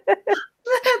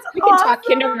 We can talk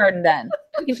kindergarten then.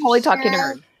 We can totally talk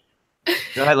kindergarten.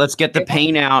 All right, let's get the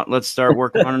paint out. Let's start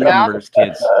working on numbers,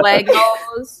 kids.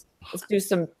 Legos. Let's do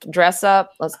some dress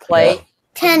up. Let's play.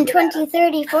 10, 20,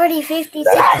 30, 40, 50,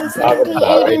 60, 70,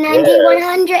 80, 90,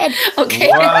 100. Okay.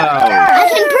 Wow. I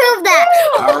can prove that.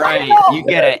 All right. You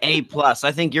get an A+.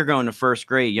 I think you're going to first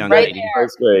grade, young Right lady. there.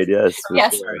 First grade, yes.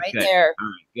 Yes, Very right good. there. All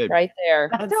right, good. Right there.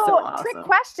 That's So, so awesome. trick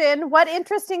question. What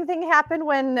interesting thing happened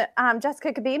when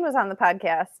Jessica Cabine was on the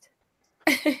podcast?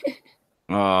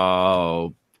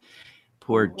 Oh,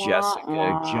 poor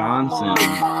Jessica Johnson.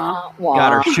 Wow.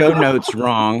 Got her show notes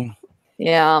wrong.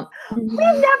 Yeah. We've never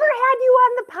had you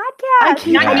on the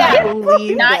podcast. Not yet.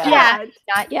 believe Not that. yet.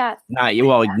 Not yet. Not you.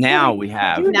 Well, now we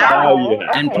have. Now.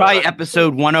 And probably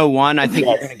episode 101, I think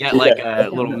you're going to get like a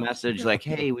little message like,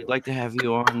 hey, we'd like to have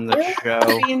you on the show.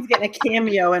 Bean's getting a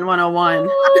cameo in 101.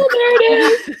 Oh, there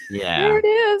it is. Yeah. There it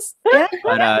is. But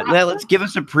let's give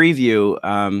us a preview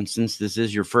since this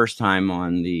is your first time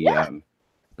on the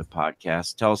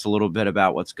podcast. Tell us a little bit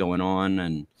about what's going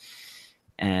on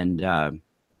and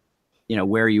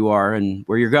where you are and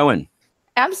where you're going.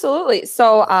 Absolutely.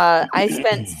 So I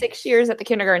spent 6 years at the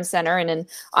kindergarten center, and in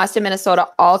Austin, Minnesota,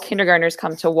 all kindergartners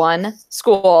come to one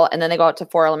school and then they go out to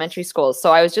 4 elementary schools.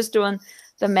 So I was just doing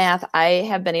the math. I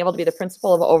have been able to be the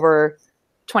principal of over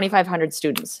 2,500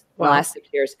 students in the last 6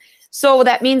 years. So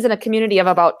that means in a community of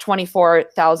about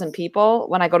 24,000 people,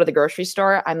 when I go to the grocery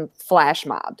store, I'm flash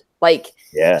mobbed. Like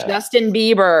Justin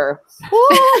Bieber,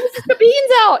 the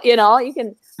beans out,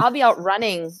 I'll be out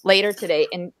running later today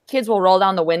and kids will roll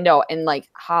down the window and like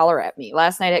holler at me.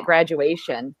 Last night at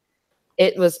graduation,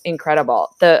 it was incredible.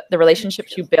 The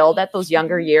relationships you build at those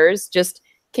younger years just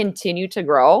continue to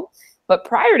grow. But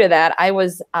prior to that, I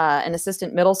was an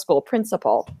assistant middle school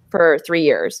principal for 3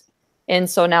 years. And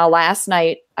so now last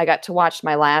night, I got to watch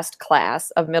my last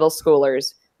class of middle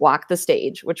schoolers walk the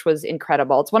stage, which was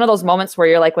incredible. It's one of those moments where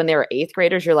you're like, when they were 8th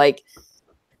graders, you're like,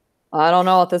 I don't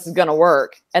know if this is going to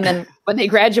work. And then when they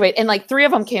graduate, and like 3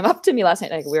 of them came up to me last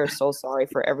night, like, we are so sorry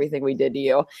for everything we did to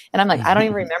you. And I'm like, I don't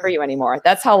even remember you anymore.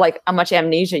 That's how much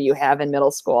amnesia you have in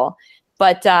middle school.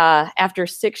 But after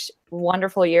 6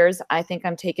 wonderful years, I think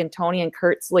I'm taking Tony and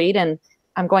Kurt's lead, and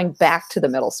I'm going back to the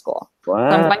middle school. Wow.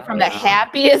 So I'm going from the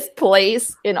happiest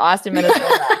place in Austin,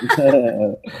 Minnesota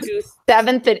to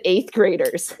 7th and 8th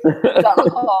graders. So,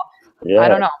 I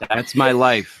don't know. That's my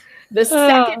life. The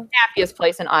second happiest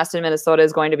place in Austin, Minnesota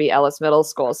is going to be Ellis Middle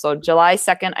School. So July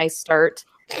 2nd, I start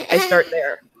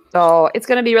there. So it's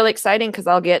going to be really exciting because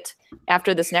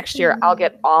after this next year, I'll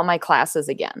get all my classes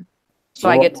again. So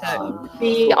I get to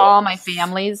see all my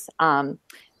families.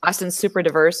 Austin's super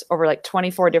diverse, over like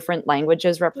 24 different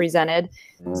languages represented.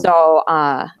 So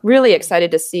really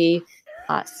excited to see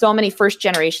so many first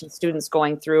generation students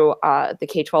going through the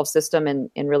K-12 system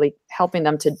and really helping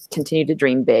them to continue to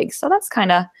dream big. So that's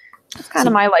kind of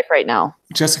my life right now.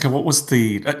 Jessica, what was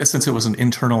since it was an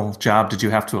internal job, did you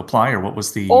have to apply, or what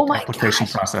was the application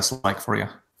process like for you?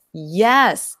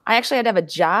 Yes. I actually had to have a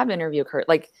job interview, Kurt.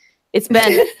 Like it's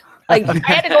been like I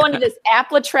had to go into this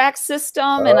Applitrack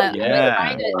system and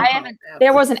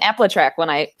there was an Applitrack when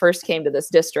I first came to this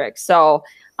district. So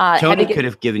Tony could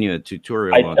have given you a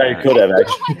tutorial on that. I could have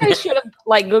actually. I should have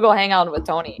like Google Hangout with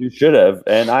Tony. You should have.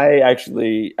 And I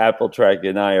actually, Applitrack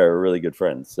and I are really good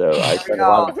friends. So I spent a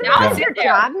lot of time. Now it's your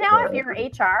job now if you're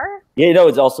HR? Yeah, no,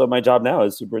 it's also my job now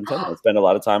as superintendent. I spend a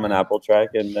lot of time on Applitrack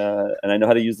and I know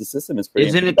how to use the system. It's pretty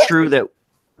Isn't it true that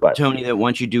Tony, that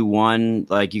once you do one,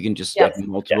 like you can just get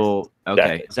multiple? Yes,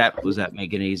 okay. exactly. Was that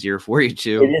making it easier for you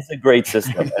too? It is a great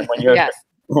system. And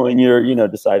when you're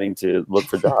deciding to look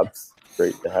for jobs, it's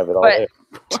great to have it all there.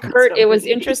 Kurt, it was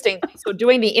interesting. So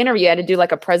doing the interview, I had to do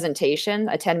like a presentation,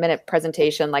 a 10-minute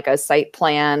presentation, like a site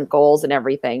plan, goals and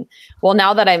everything. Well,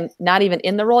 now that I'm not even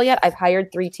in the role yet, I've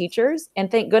hired 3 teachers. And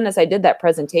thank goodness I did that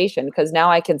presentation because now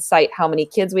I can cite how many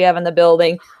kids we have in the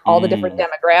building, all the different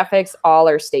demographics, all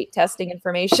our state testing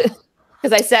information.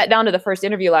 Because I sat down to the first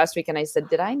interview last week and I said,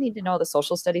 did I need to know the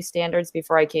social studies standards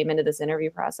before I came into this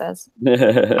interview process?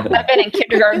 I've been in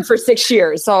kindergarten for 6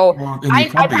 years. So I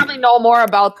probably know more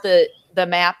about the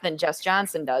map than Jess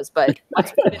Johnson does, but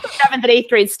once we get 7th and 8th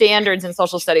grade standards in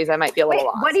social studies, I might be a little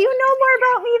lost. What do you know more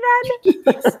about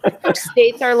me then? Which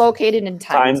states are located in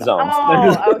time zones.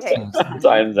 Oh, okay.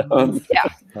 Time zones. Yeah.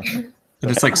 And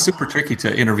it's like super tricky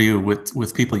to interview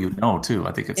with people you know too.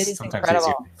 I think it's sometimes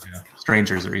incredible. easier. Yeah.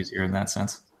 Strangers are easier in that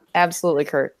sense. Absolutely,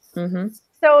 Kurt. Mm-hmm.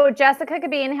 So Jessica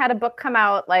Cabine had a book come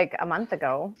out like a month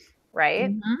ago,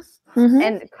 right? Mm-hmm.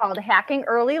 And called Hacking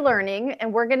Early Learning.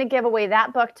 And we're going to give away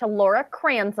that book to Laura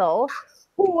Kranzel,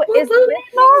 who is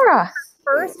Laura.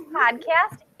 First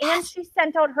podcast, and she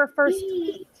sent out her first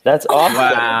tweet. That's awesome.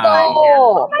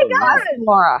 Wow. Oh my God.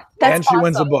 Laura. And she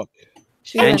wins a book.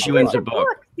 She wins a book.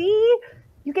 See?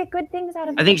 You get good things out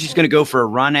of it. I think she's going to go for a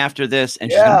run after this,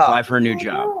 and she's going to apply for a new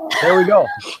job. There we go.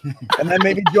 And then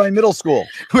maybe join middle school.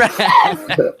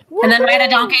 And then write a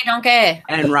donkey.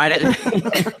 And write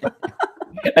it.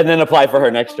 And then apply for her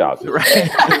next job. What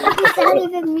does that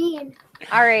even mean?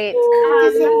 All right. What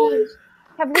does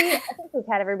that mean? I think we've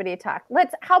had everybody talk.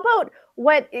 How about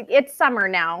it's summer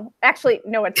now. Actually,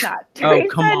 no, it's not. Oh,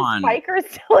 come on. Spike are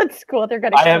still in school. They're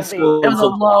going to I have school. It was a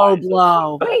low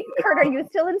blow. Wait, Kurt, are you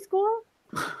still in school?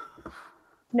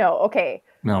 No, okay.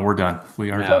 No, we're done.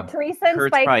 We are So done. Teresa and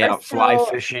Kurt's Spike probably are out fly still...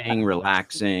 fishing,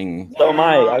 relaxing. So am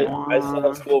I. I still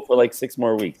have school for like 6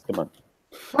 more weeks. Come on.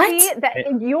 See,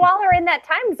 you all are in that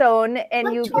time zone,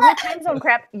 and you give me time zone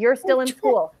crap. You're still in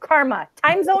school. Karma.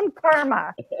 Time zone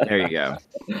karma. There you go.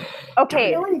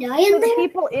 Okay. No one die So in the there?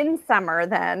 people in summer,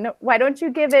 then, why don't you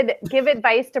give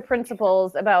advice to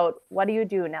principals about what do you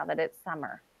do now that it's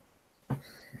summer?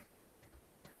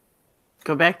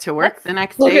 Go back to work the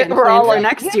next look day at and her plan all for like-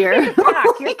 next You year. can't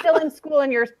talk. You're still in school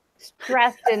and you're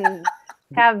stressed and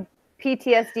have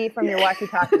PTSD from your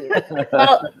walkie-talkie.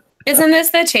 Well, isn't this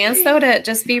the chance though to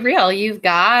just be real? You've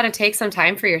got to take some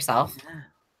time for yourself.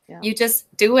 Yeah. You just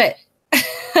do it.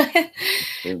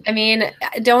 I mean,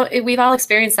 we've all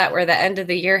experienced that where the end of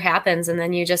the year happens and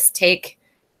then you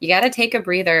got to take a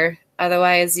breather.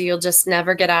 Otherwise you'll just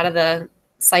never get out of the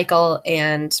cycle.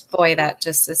 And boy, that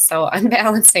just is so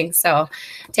unbalancing. So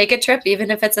take a trip, even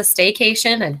if it's a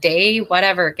staycation, a day,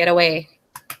 whatever, get away,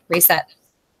 reset.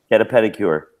 Get a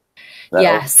pedicure. That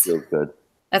Yes. feels good.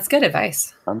 That's good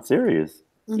advice. I'm serious.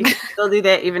 You can still do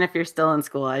that even if you're still in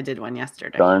school. I did one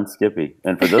yesterday. Darn Skippy.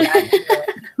 And for those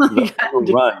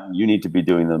who run, you need to be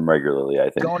doing them regularly, I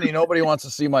think. Tony, nobody wants to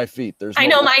see my feet. I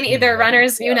know mine either.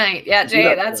 Runners Unite. Yeah,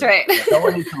 Jay, that's right. No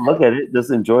one needs to look at it.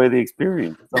 Just enjoy the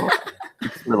experience.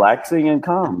 It's relaxing and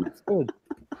calm. It's good.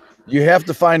 You have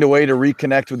to find a way to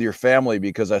reconnect with your family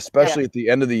because especially at the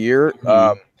end of the year,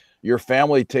 your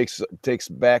family takes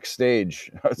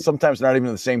backstage, sometimes not even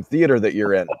in the same theater that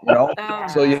you're in, you know?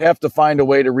 So you have to find a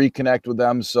way to reconnect with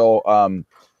them. So,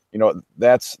 you know,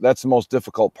 that's the most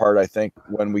difficult part, I think,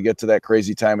 when we get to that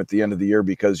crazy time at the end of the year,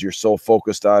 because you're so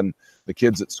focused on the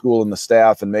kids at school and the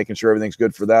staff and making sure everything's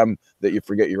good for them that you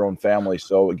forget your own family.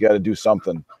 So we got to do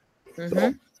something.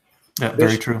 So, yeah,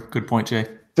 very true. Good point, Jay.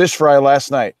 Fish fry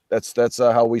last night. That's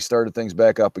how we started things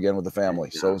back up again with the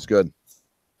family. So it was good.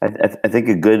 I think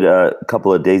a good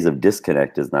couple of days of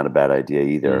disconnect is not a bad idea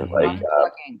either. Like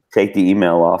take the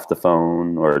email off the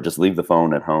phone, or just leave the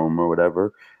phone at home or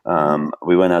whatever.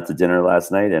 We went out to dinner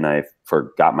last night and I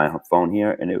forgot my phone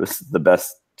here, and it was the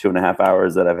best 2.5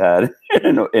 hours that I've had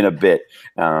in a bit.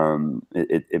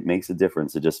 It makes a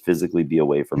difference to just physically be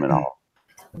away from it all.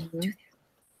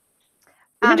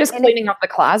 Even just cleaning up the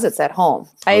closets at home.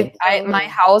 My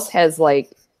house has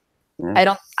like,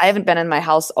 I haven't been in my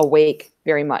house awake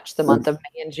very much the month of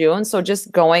May and June. So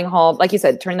just going home, like you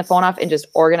said, turning the phone off and just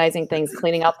organizing things,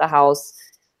 cleaning out the house,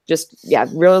 just,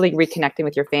 really reconnecting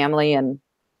with your family and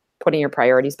putting your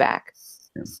priorities back.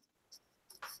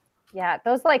 Yeah,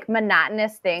 those like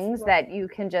monotonous things that you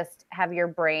can just have your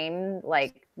brain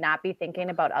like not be thinking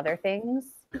about other things.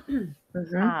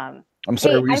 I'm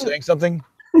sorry, were you saying something?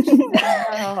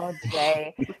 Oh,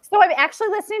 Jay. So I'm actually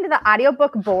listening to the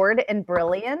audiobook Bored and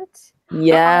Brilliant.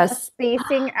 Yes.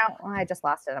 Spacing out. Oh, I just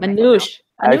lost it. Manoush.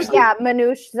 Yeah,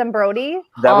 Manoush Zombrodi.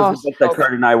 That was the book that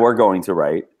Kurt and I were going to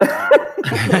write.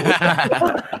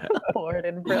 Bored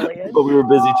and Brilliant. But we were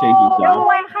busy changing things. No,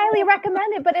 I highly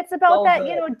recommend it. But it's about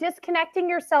that, disconnecting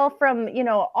yourself from,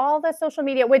 all the social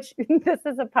media, which this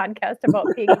is a podcast about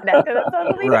being connected on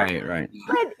social media. Right.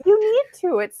 But you need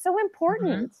to. It's so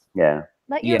important. Yeah.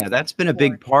 That's been a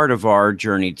big part of our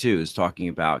journey too, is talking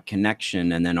about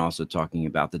connection, and then also talking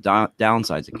about the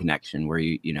downsides of connection, where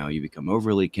you become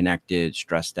overly connected,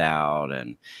 stressed out,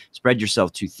 and spread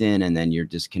yourself too thin, and then you're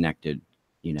disconnected.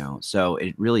 So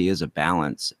it really is a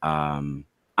balance. I'm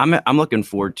looking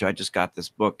forward to. I just got this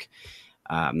book.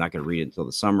 I'm not going to read it until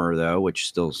the summer, though, which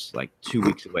still's like 2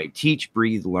 weeks away. Teach,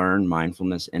 Breathe, Learn,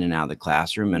 Mindfulness in and Out of the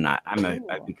Classroom. And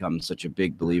I've become such a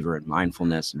big believer in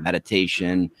mindfulness,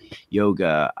 meditation,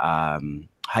 yoga,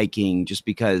 hiking, just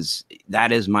because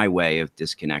that is my way of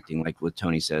disconnecting. Like what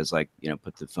Tony says,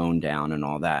 put the phone down and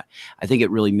all that. I think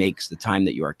it really makes the time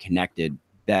that you are connected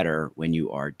better when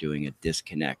you are doing a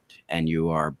disconnect and you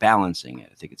are balancing it.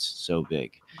 I think it's so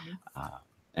big.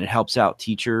 And it helps out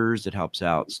teachers, it helps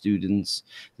out students,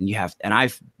 and I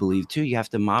believe too, you have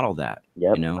to model that,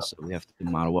 so we have to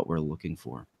model what we're looking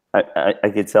for.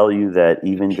 I could tell you that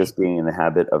even just being in the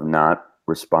habit of not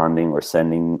responding or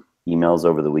sending emails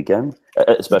over the weekend,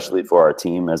 especially for our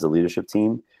team as a leadership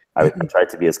team, I tried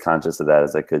to be as conscious of that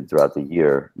as I could throughout the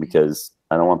year, because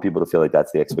I don't want people to feel like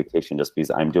that's the expectation just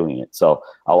because I'm doing it. So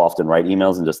I'll often write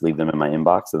emails and just leave them in my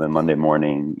inbox, and then Monday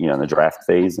morning, in the draft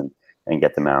phase, and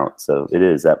get them out. So it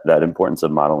is that importance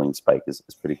of modeling Spike is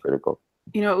pretty critical.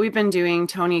 What we've been doing,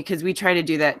 Tony, because we try to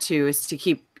do that too, is to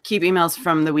keep emails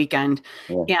from the weekend.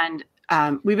 And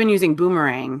we've been using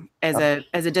Boomerang as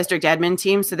a district admin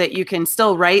team, so that you can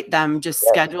still write them, just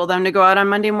schedule them to go out on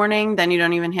Monday morning. Then you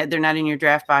don't even they're not in your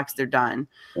draft box, they're done.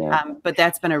 But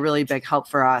that's been a really big help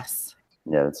for us.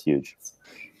 Yeah, that's huge.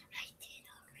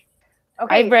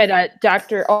 Okay. I've read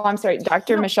Dr.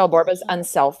 Michelle Borba's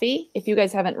Unselfie. If you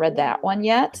guys haven't read that one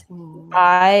yet,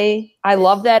 I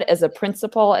love that as a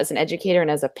principal, as an educator,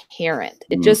 and as a parent.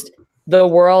 It just, the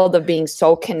world of being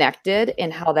so connected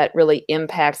and how that really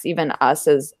impacts even us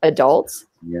as adults,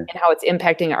 and how it's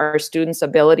impacting our students'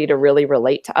 ability to really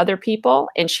relate to other people.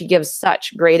 And she gives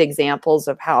such great examples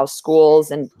of how schools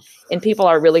and people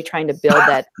are really trying to build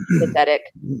that empathetic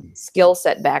skill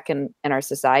set back in our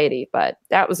society. But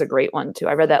that was a great one too.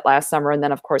 I read that last summer. And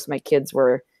then of course my kids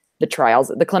were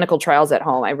the clinical trials at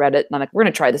home. I read it and I'm like, we're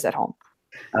going to try this at home.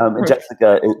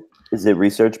 Jessica, is it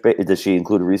research? Does she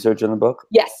include research in the book?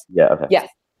 Yes. Yeah. Okay. Yes.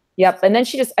 Yep. And then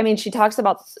she talks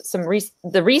about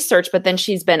the research, but then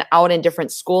she's been out in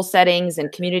different school settings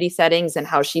and community settings, and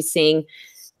how she's seeing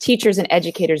teachers and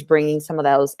educators bringing some of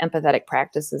those empathetic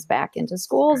practices back into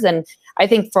schools. And I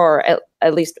think for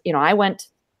at least, I went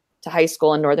to high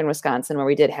school in northern Wisconsin where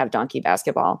we did have donkey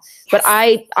basketball, but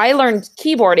I learned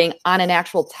keyboarding on an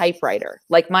actual typewriter.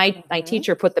 Like my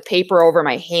teacher put the paper over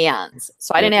my hands.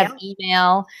 So I didn't have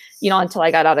email, until I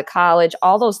got out of college,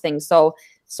 all those things. So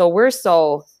we're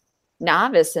so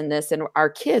novice in this, and our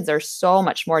kids are so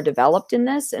much more developed in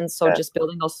this. And so just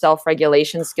building those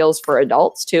self-regulation skills for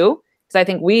adults too, because I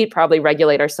think we probably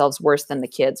regulate ourselves worse than the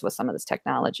kids with some of this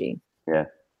technology. Yeah.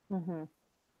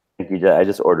 Thank you. I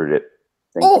just ordered it.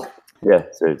 Thank you. Yeah,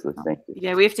 seriously, thank you.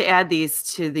 Yeah, we have to add these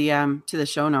to the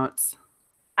show notes.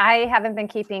 I haven't been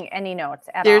keeping any notes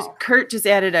at There's all. Kurt just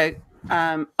added a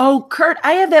Kurt,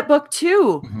 I have that book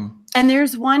too. And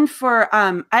there's one for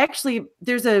I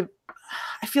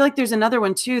feel like there's another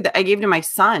one too that I gave to my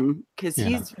son because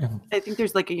I think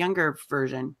there's like a younger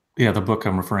version. Yeah, the book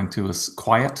I'm referring to is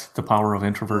Quiet, The Power of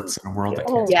Introverts in a World That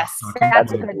Can't yes, Stop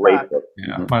that's a Talking. good book.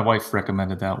 Yeah, my wife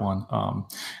recommended that one.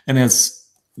 And as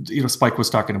you know, Spike was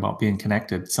talking about being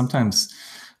connected. Sometimes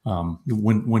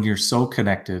when you're so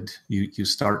connected, you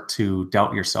start to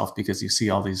doubt yourself because you see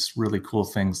all these really cool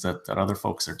things that other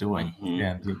folks are doing,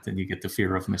 and then you get the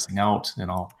fear of missing out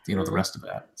and all the rest of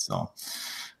that. So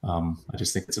I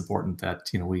just think it's important that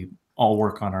we all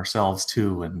work on ourselves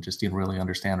too, and just really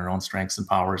understand our own strengths and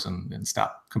powers, and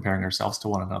stop comparing ourselves to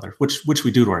one another, which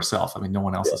we do to ourselves. I mean, no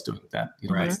one else is doing that.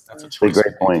 That's a choice.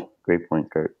 Great point. Great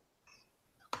point, Kurt.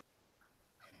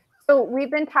 So we've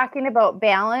been talking about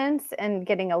balance and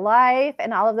getting a life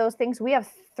and all of those things. We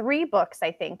have 3 books,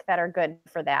 I think, that are good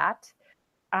for that.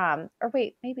 Or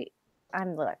wait, maybe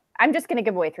I'm just going to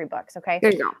give away 3 books. Okay.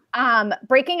 There you go.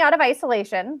 Breaking Out of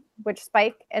Isolation, which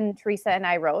Spike and Teresa and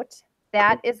I wrote.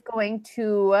 That is going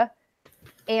to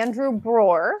Andrew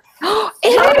Broer.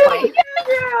 Andrew!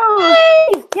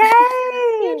 Yay!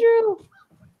 Andrew!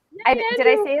 Did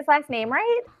I say his last name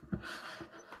right?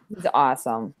 He's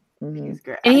awesome. He's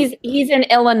great. And he's in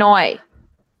Illinois.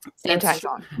 Same time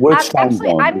zone.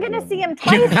 I'm going to see him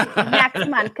twice next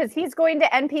month because he's going to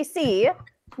NPC,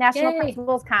 National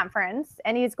Principals Conference,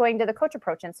 and he's going to the Coach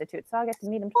Approach Institute. So I'll get to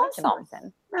meet him twice in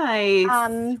person.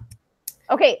 Nice.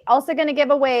 Okay, also going to give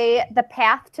away The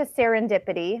Path to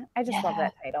Serendipity. I just love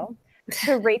that title.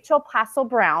 To Rachel Passel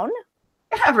Brown.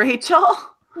 Yeah, Rachel.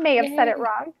 May have said it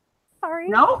wrong. Sorry.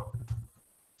 No.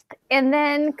 And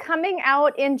then coming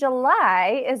out in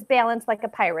July is Balance Like a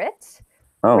Pirate,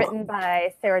 written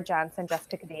by Sarah Johnson,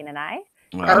 Jessica Dean, and I.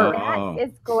 And that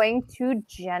is going to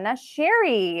Jenna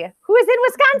Sherry, who is in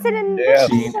Wisconsin.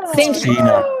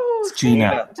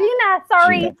 Gina,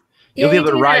 sorry. You'll be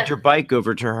able to ride your bike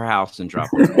over to her house and drop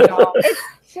it.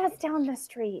 It's just down the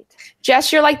street.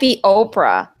 Jess, you're like the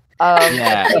Oprah of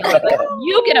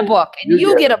you get a book, and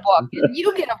you get a book, and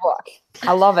you get a book.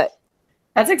 I love it.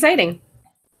 That's exciting.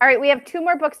 All right, we have 2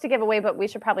 more books to give away, but we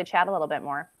should probably chat a little bit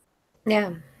more.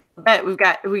 Yeah. But we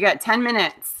got 10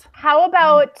 minutes. How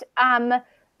about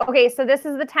okay, so this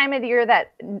is the time of the year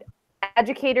that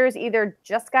educators either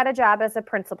just got a job as a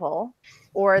principal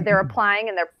or they're applying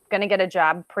and they're going to get a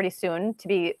job pretty soon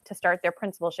to start their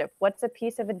principalship. What's a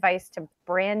piece of advice to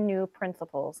brand new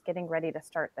principals getting ready to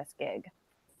start this gig?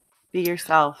 Be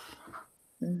yourself.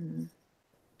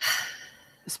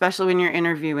 Especially when you're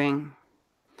interviewing.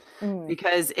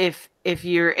 Because if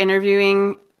you're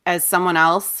interviewing as someone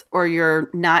else or you're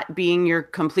not being your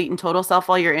complete and total self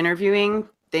while you're interviewing,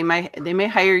 they may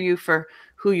hire you for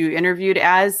who you interviewed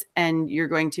as, and you're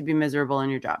going to be miserable in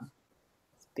your job.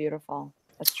 It's beautiful.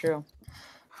 That's true.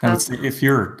 And if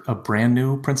you're a brand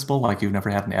new principal, like you've never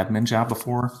had an admin job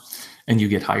before, and you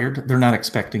get hired, they're not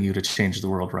expecting you to change the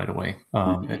world right away.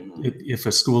 If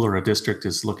a school or a district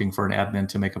is looking for an admin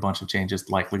to make a bunch of changes,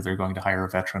 likely they're going to hire a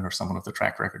veteran or someone with a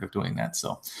track record of doing that.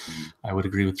 So I would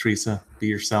agree with Teresa. Be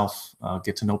yourself,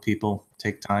 get to know people,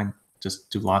 take time, just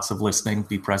do lots of listening,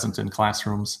 be present in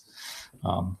classrooms,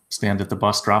 stand at the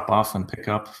bus drop off and pick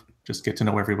up, just get to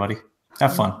know everybody.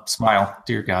 Have fun, smile,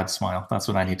 dear God, smile. That's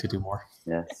what I need to do more.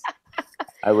 Yes.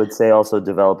 I would say also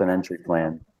develop an entry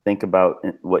plan. Think about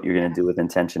what you're going to do with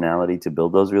intentionality to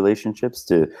build those relationships,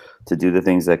 to do the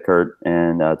things that Kurt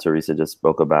and Teresa just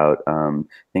spoke about.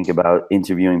 Think about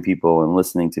interviewing people and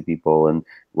listening to people, and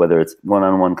whether it's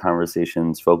one-on-one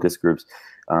conversations, focus groups,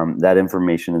 that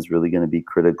information is really going to be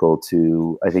critical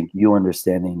to, I think, you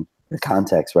understanding the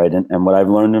context, right? And what I've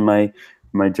learned in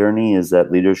my journey is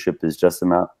that leadership is just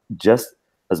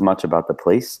as much about the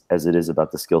place as it is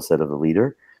about the skill set of the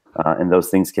leader. And those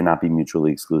things cannot be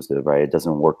mutually exclusive, right? It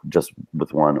doesn't work just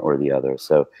with one or the other.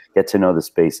 So get to know the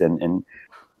space and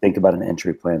think about an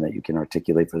entry plan that you can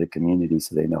articulate for the community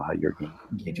so they know how you're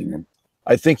engaging them.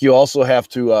 I think you also have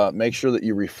to make sure that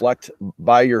you reflect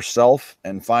by yourself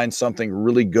and find something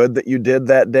really good that you did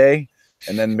that day,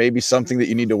 and then maybe something that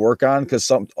you need to work on, because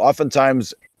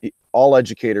oftentimes all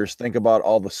educators think about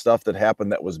all the stuff that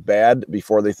happened that was bad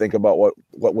before they think about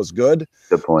what was good.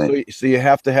 Good point. So you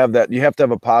have to have that. You have to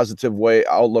have a positive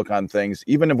outlook on things,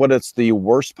 even if it's the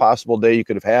worst possible day you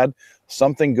could have had.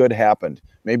 Something good happened.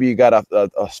 Maybe you got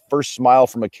a first smile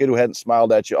from a kid who hadn't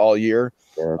smiled at you all year.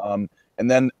 Yeah.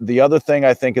 And then the other thing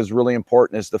I think is really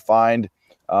important is to find.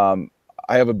 I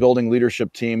have a building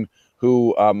leadership team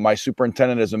who my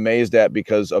superintendent is amazed at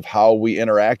because of how we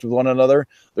interact with one another.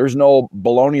 There's no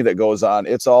baloney that goes on.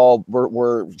 It's all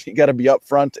you got to be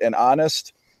upfront and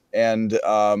honest, and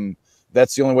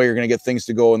that's the only way you're going to get things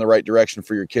to go in the right direction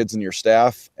for your kids and your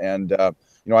staff. And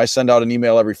I send out an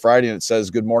email every Friday and it says,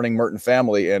 "Good morning, Merton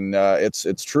family," and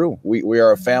it's true. We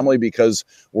are a family because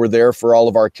we're there for all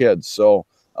of our kids. So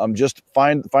just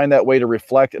find that way to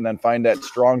reflect, and then find that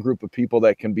strong group of people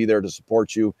that can be there to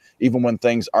support you even when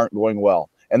things aren't going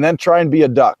well. And then try and be a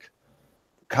duck,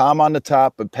 calm on the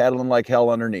top but paddling like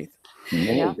hell underneath.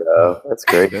 There you go. That's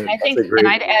great. I think, and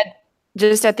I'd add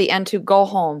just at the end to go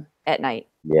home at night.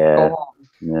 Yeah. Go home.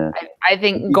 Yeah. I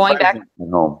think going back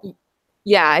home.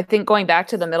 Yeah, I think going back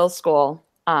to the middle school,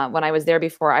 when I was there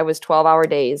before, I was 12-hour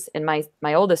days, and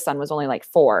my oldest son was only like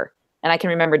 4. And I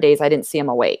can remember days I didn't see him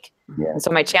awake. Yeah. And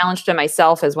so my challenge to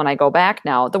myself is when I go back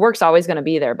now, the work's always going to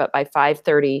be there, but by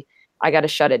 5:30, I got to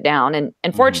shut it down.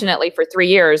 And fortunately for 3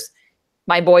 years,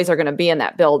 my boys are going to be in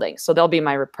that building. So they'll be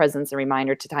my presence and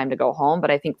reminder to time to go home.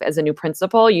 But I think as a new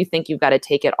principal, you think you've got to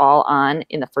take it all on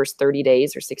in the first 30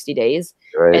 days or 60 days.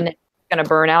 Right. And then you're going to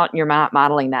burn out, and you're not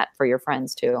modeling that for your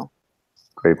friends too.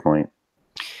 Great point.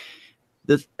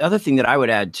 The other thing that I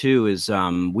would add too is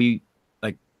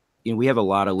we have a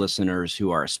lot of listeners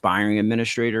who are aspiring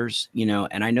administrators,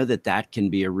 and I know that can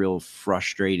be a real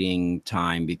frustrating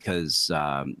time because,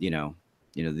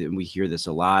 we hear this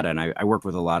a lot, and I work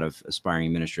with a lot of aspiring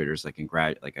administrators, like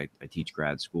I teach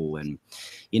grad school, and,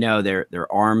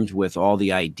 they're armed with all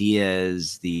the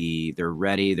ideas, they're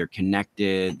ready, they're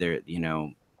connected,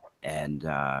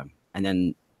 and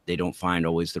then they don't find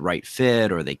always the right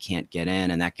fit, or they can't get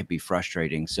in, and that could be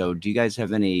frustrating. So do you guys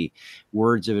have any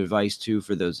words of advice too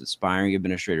for those aspiring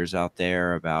administrators out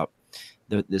there about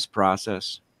this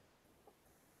process?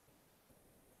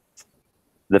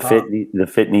 The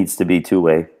fit needs to be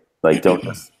two-way. Like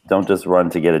don't just run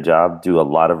to get a job. Do a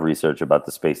lot of research about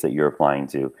the space that you're applying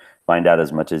to. Find out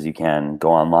as much as you can.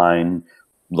 Go online,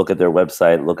 look at their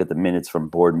website, look at the minutes from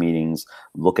board meetings,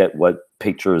 look at what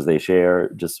pictures they share.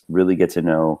 Just really get to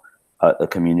know a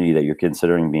community that you're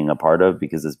considering being a part of,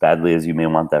 because as badly as you may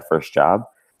want that first job,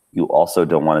 you also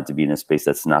don't want it to be in a space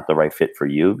that's not the right fit for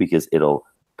you, because it'll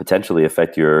potentially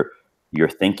affect your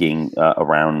thinking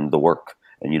around the work.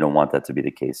 And you don't want that to be the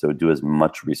case. So do as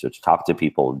much research, talk to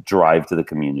people, drive to the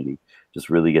community, just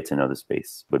really get to know the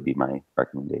space would be my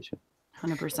recommendation.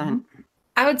 100%.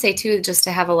 I would say too, just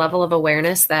to have a level of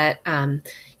awareness that,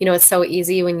 it's so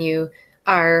easy when you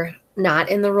are not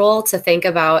in the role to think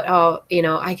about,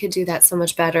 I could do that so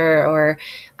much better, or,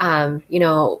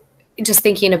 just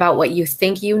thinking about what you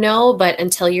think, but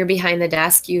until you're behind the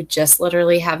desk, you just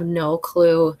literally have no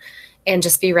clue, and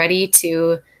just be ready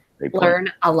to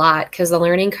learn a lot, because the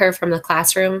learning curve from the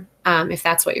classroom, if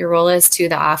that's what your role is, to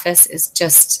the office is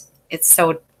just, it's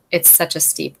such a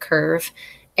steep curve.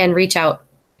 And reach out,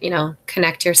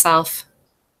 connect yourself.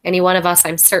 Any one of us,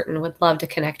 I'm certain, would love to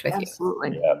connect with you.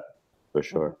 Absolutely. Yeah, for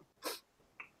sure.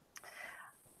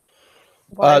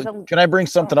 Can I bring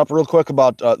something up real quick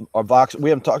about our Vox? We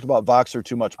haven't talked about Voxer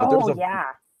too much, but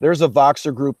there's a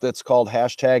Voxer group that's called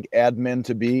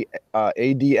 #admin2be,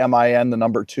 ADMIN, the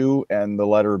number 2 and the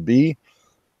letter B.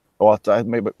 Oh,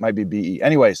 it might be BE.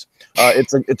 Anyways,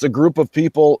 it's a group of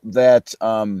people that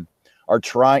are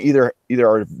trying either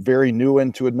are very new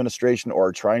into administration or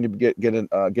are trying to get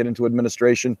into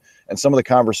administration. And some of the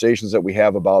conversations that we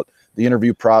have about the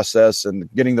interview process and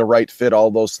getting the right fit,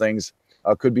 all those things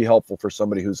could be helpful for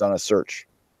somebody who's on a search.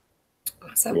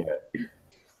 Awesome. Yeah.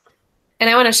 And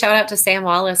I want to shout out to Sam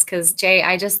Wallace, because Jay,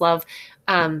 I just love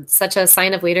such a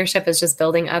sign of leadership is just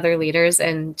building other leaders.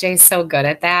 And Jay's so good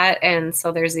at that. And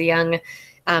so there's a young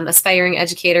aspiring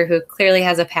educator who clearly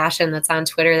has a passion that's on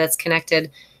Twitter that's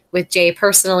connected with Jay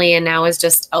personally, and now is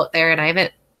just out there. And I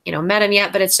haven't, met him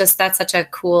yet, but it's just, that's such a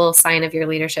cool sign of your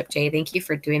leadership, Jay. Thank you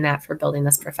for doing that, for building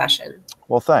this profession.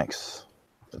 Well, thanks.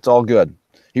 It's all good.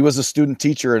 He was a student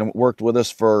teacher and worked with us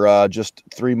for just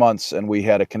 3 months, and we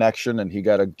had a connection, and he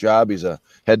got a job. He's a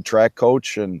head track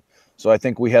coach. And so I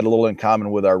think we had a little in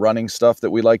common with our running stuff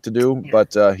that we like to do,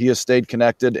 but he has stayed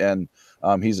connected, and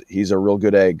he's a real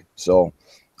good egg. So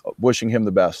wishing him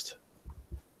the best.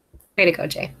 Way to go,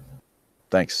 Jay.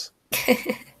 Thanks.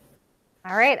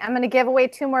 All right. I'm going to give away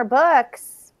 2 more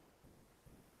books.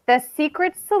 The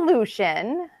Secret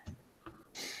Solution.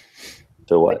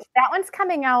 So what? That one's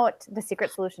coming out, The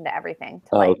Secret Solution to Everything.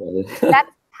 Okay.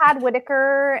 That's Todd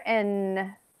Whitaker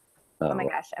and, oh my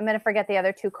gosh, I'm going to forget the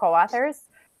other 2 co-authors,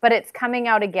 but it's coming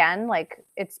out again, like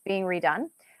it's being redone.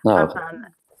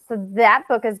 So that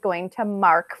book is going to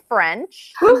Mark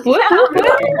French. Everyone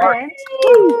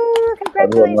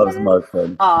Congratulations. loves Mark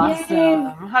French. Awesome.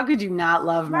 Yay. How could you not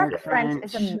love Mark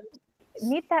French French? is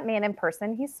meet that man in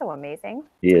person. He's so amazing.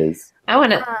 He is. I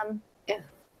want to.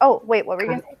 Oh, wait, what were you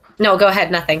going to say? No, go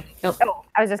ahead. Nothing. Nope. Oh,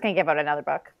 I was just going to give out another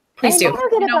book. Please do. You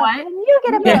get a book. You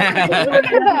get a book. You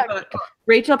get a book.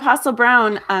 Rachel Apostle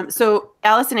Brown. So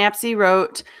Allison Apsey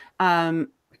wrote The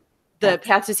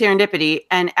Path to Serendipity,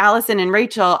 and Allison and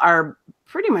Rachel are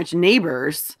pretty much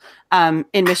neighbors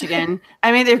in Michigan.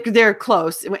 I mean, they're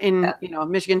close in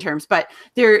Michigan terms, but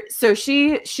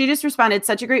she just responded,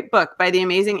 such a great book by the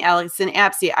amazing Allison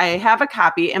Apsey. I have a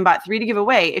copy and bought 3 to give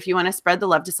away if you want to spread the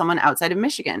love to someone outside of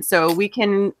Michigan. So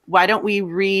why don't we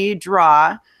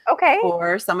redraw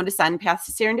for someone to send Path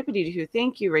to Serendipity to?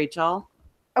 Thank you, Rachel.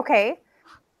 Okay.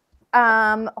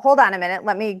 Hold on a minute.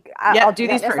 I'll do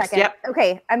these first. Yep.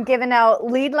 Okay. I'm giving out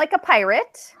Lead Like a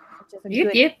Pirate, which is a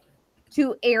good,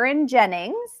 to Aaron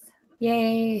Jennings.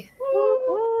 Yay.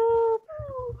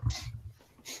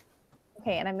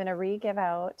 Okay. And I'm going to give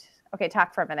out. Okay.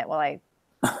 Talk for a minute while I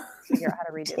figure out how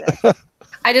to redo this.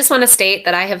 I just want to state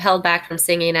that I have held back from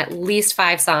singing at least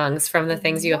 5 songs from the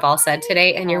things you have all said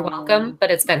today, and you're welcome,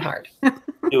 but it's been hard.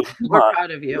 We're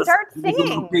proud of you. Start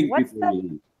singing. What's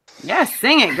the... Yeah,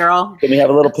 sing it, girl. Can we have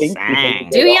a little pink?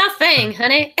 Do your thing,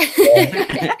 honey.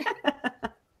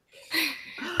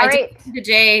 All right. I did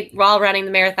Jay while running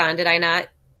the marathon, did I not?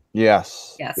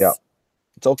 Yes. Yes. Yeah.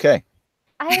 It's okay.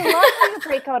 I love when you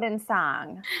break out in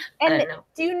song. And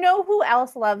do you know who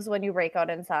else loves when you break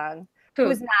out in song?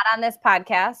 Who's not on this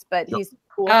podcast, but he's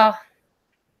cool. Oh,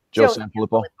 Joe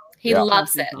Sanfilippo. He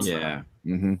loves it. Yeah.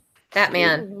 Mm-hmm. That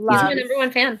man. He's my number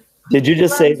 1 fan. Did you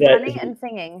just say that running and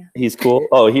singing? He's cool?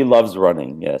 Oh, he loves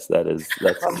running. Yes, that's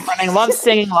Loves running, loves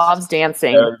singing, loves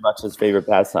dancing. Very much his favorite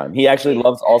pastime. He actually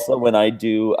loves also when I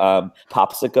do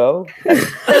Popsicle.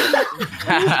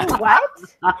 What?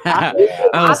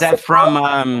 Oh, is that from?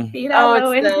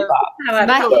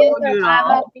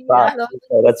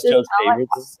 That's Joe's favorite.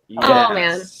 Oh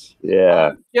man.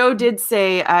 Yeah. Joe did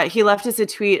say he left us a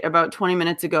tweet about 20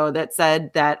 minutes ago that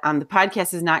said that the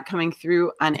podcast is not coming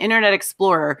through on Internet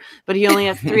Explorer, but he only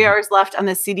has 3 hours left on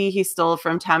the CD he stole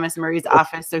from Thomas Murray's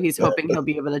office, so he's hoping he'll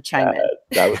be able to chime in.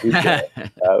 That would be Joe.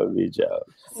 That would be Joe.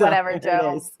 Whatever,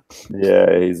 Joe.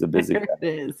 Yeah, he's a busy guy.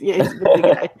 It is. Yeah, he's a busy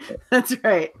guy. That's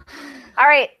right. All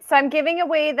right. So I'm giving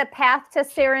away the Path to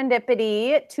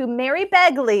Serendipity to Mary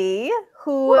Begley,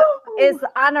 who is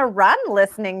on a run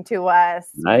listening to us.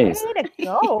 Nice. Way to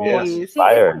go. Yes, She's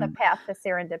inspired. on the Path to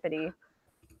Serendipity.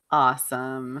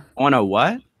 Awesome. On a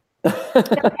what?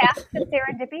 The Path to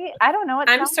Serendipity? I don't know.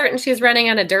 I'm certain she's running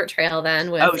on a dirt trail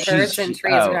then with birds and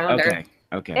trees around her.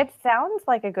 Okay. It sounds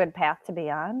like a good path to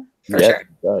be on. For sure. It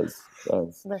does.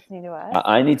 Listening to us.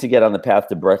 I need to get on the path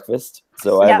to breakfast.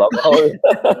 So I love all of it.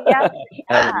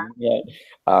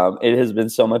 It has been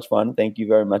so much fun. Thank you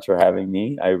very much for having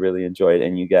me. I really enjoyed it.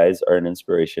 And you guys are an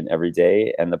inspiration every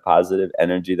day, and the positive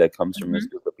energy that comes from this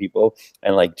group of people.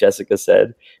 And like Jessica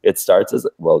said, it starts as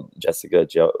Jessica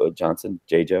Johnson,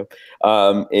 J-Jo.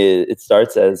 It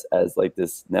starts as like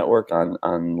this network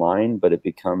online, but it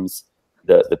becomes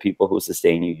the people who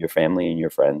sustain you, your family and your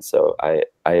friends. So I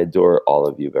adore all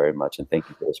of you very much, and thank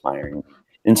you for inspiring me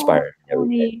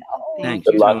every day. Thank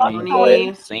Good you, luck.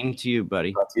 Tony. Same to you,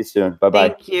 buddy. Talk to you soon. Bye-bye.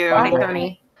 Thank you. Bye,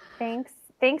 Tony.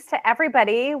 Thanks to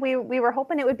everybody. We were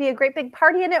hoping it would be a great big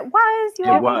party, and it was.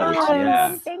 It was,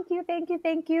 yeah. Thank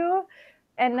you.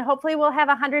 And hopefully we'll have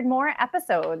 100 more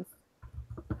episodes.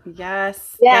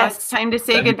 Yes. It's time to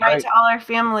say goodbye to all our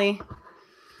family.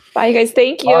 Bye, you guys.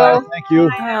 Thank you. Thank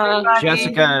you.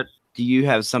 Jessica, do you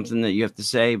have something that you have to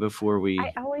say before we?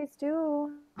 I always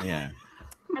do. Yeah.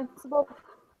 Principal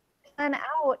and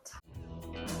out.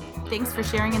 Thanks for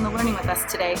sharing in the learning with us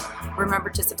today. Remember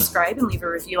to subscribe and leave a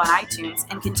review on iTunes,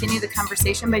 and continue the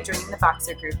conversation by joining the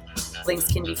Voxer group. Links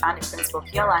can be found at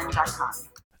principalpln.com.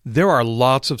 There are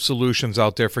lots of solutions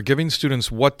out there for giving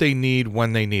students what they need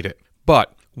when they need it.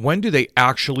 But when do they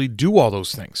actually do all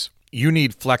those things? You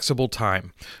need flexible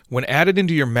time. When added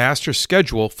into your master's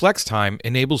schedule, FlexTime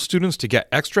enables students to get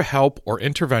extra help or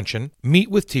intervention, meet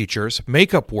with teachers,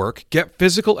 make up work, get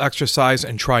physical exercise,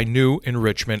 and try new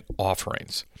enrichment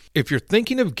offerings. If you're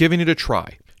thinking of giving it a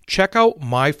try, check out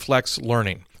MyFlex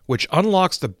Learning, which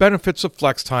unlocks the benefits of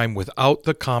FlexTime without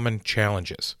the common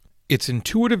challenges. Its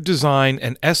intuitive design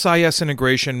and SIS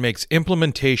integration makes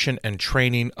implementation and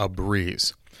training a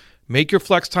breeze. Make your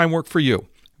FlexTime work for you.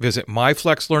 Visit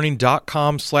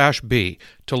myflexlearning.com/B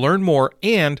to learn more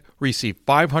and receive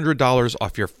 $500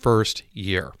 off your first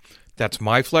year. That's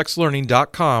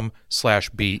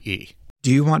myflexlearning.com/BE.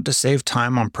 Do you want to save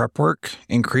time on prep work,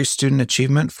 increase student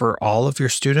achievement for all of your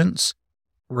students,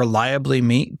 reliably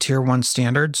meet Tier 1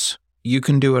 standards? You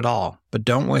can do it all, but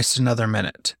don't waste another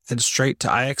minute. Head straight to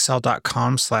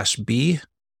ixl.com/B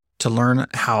to learn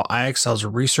how IXL's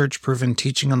research-proven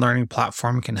teaching and learning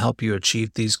platform can help you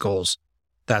achieve these goals.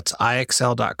 That's ixl.com/BE.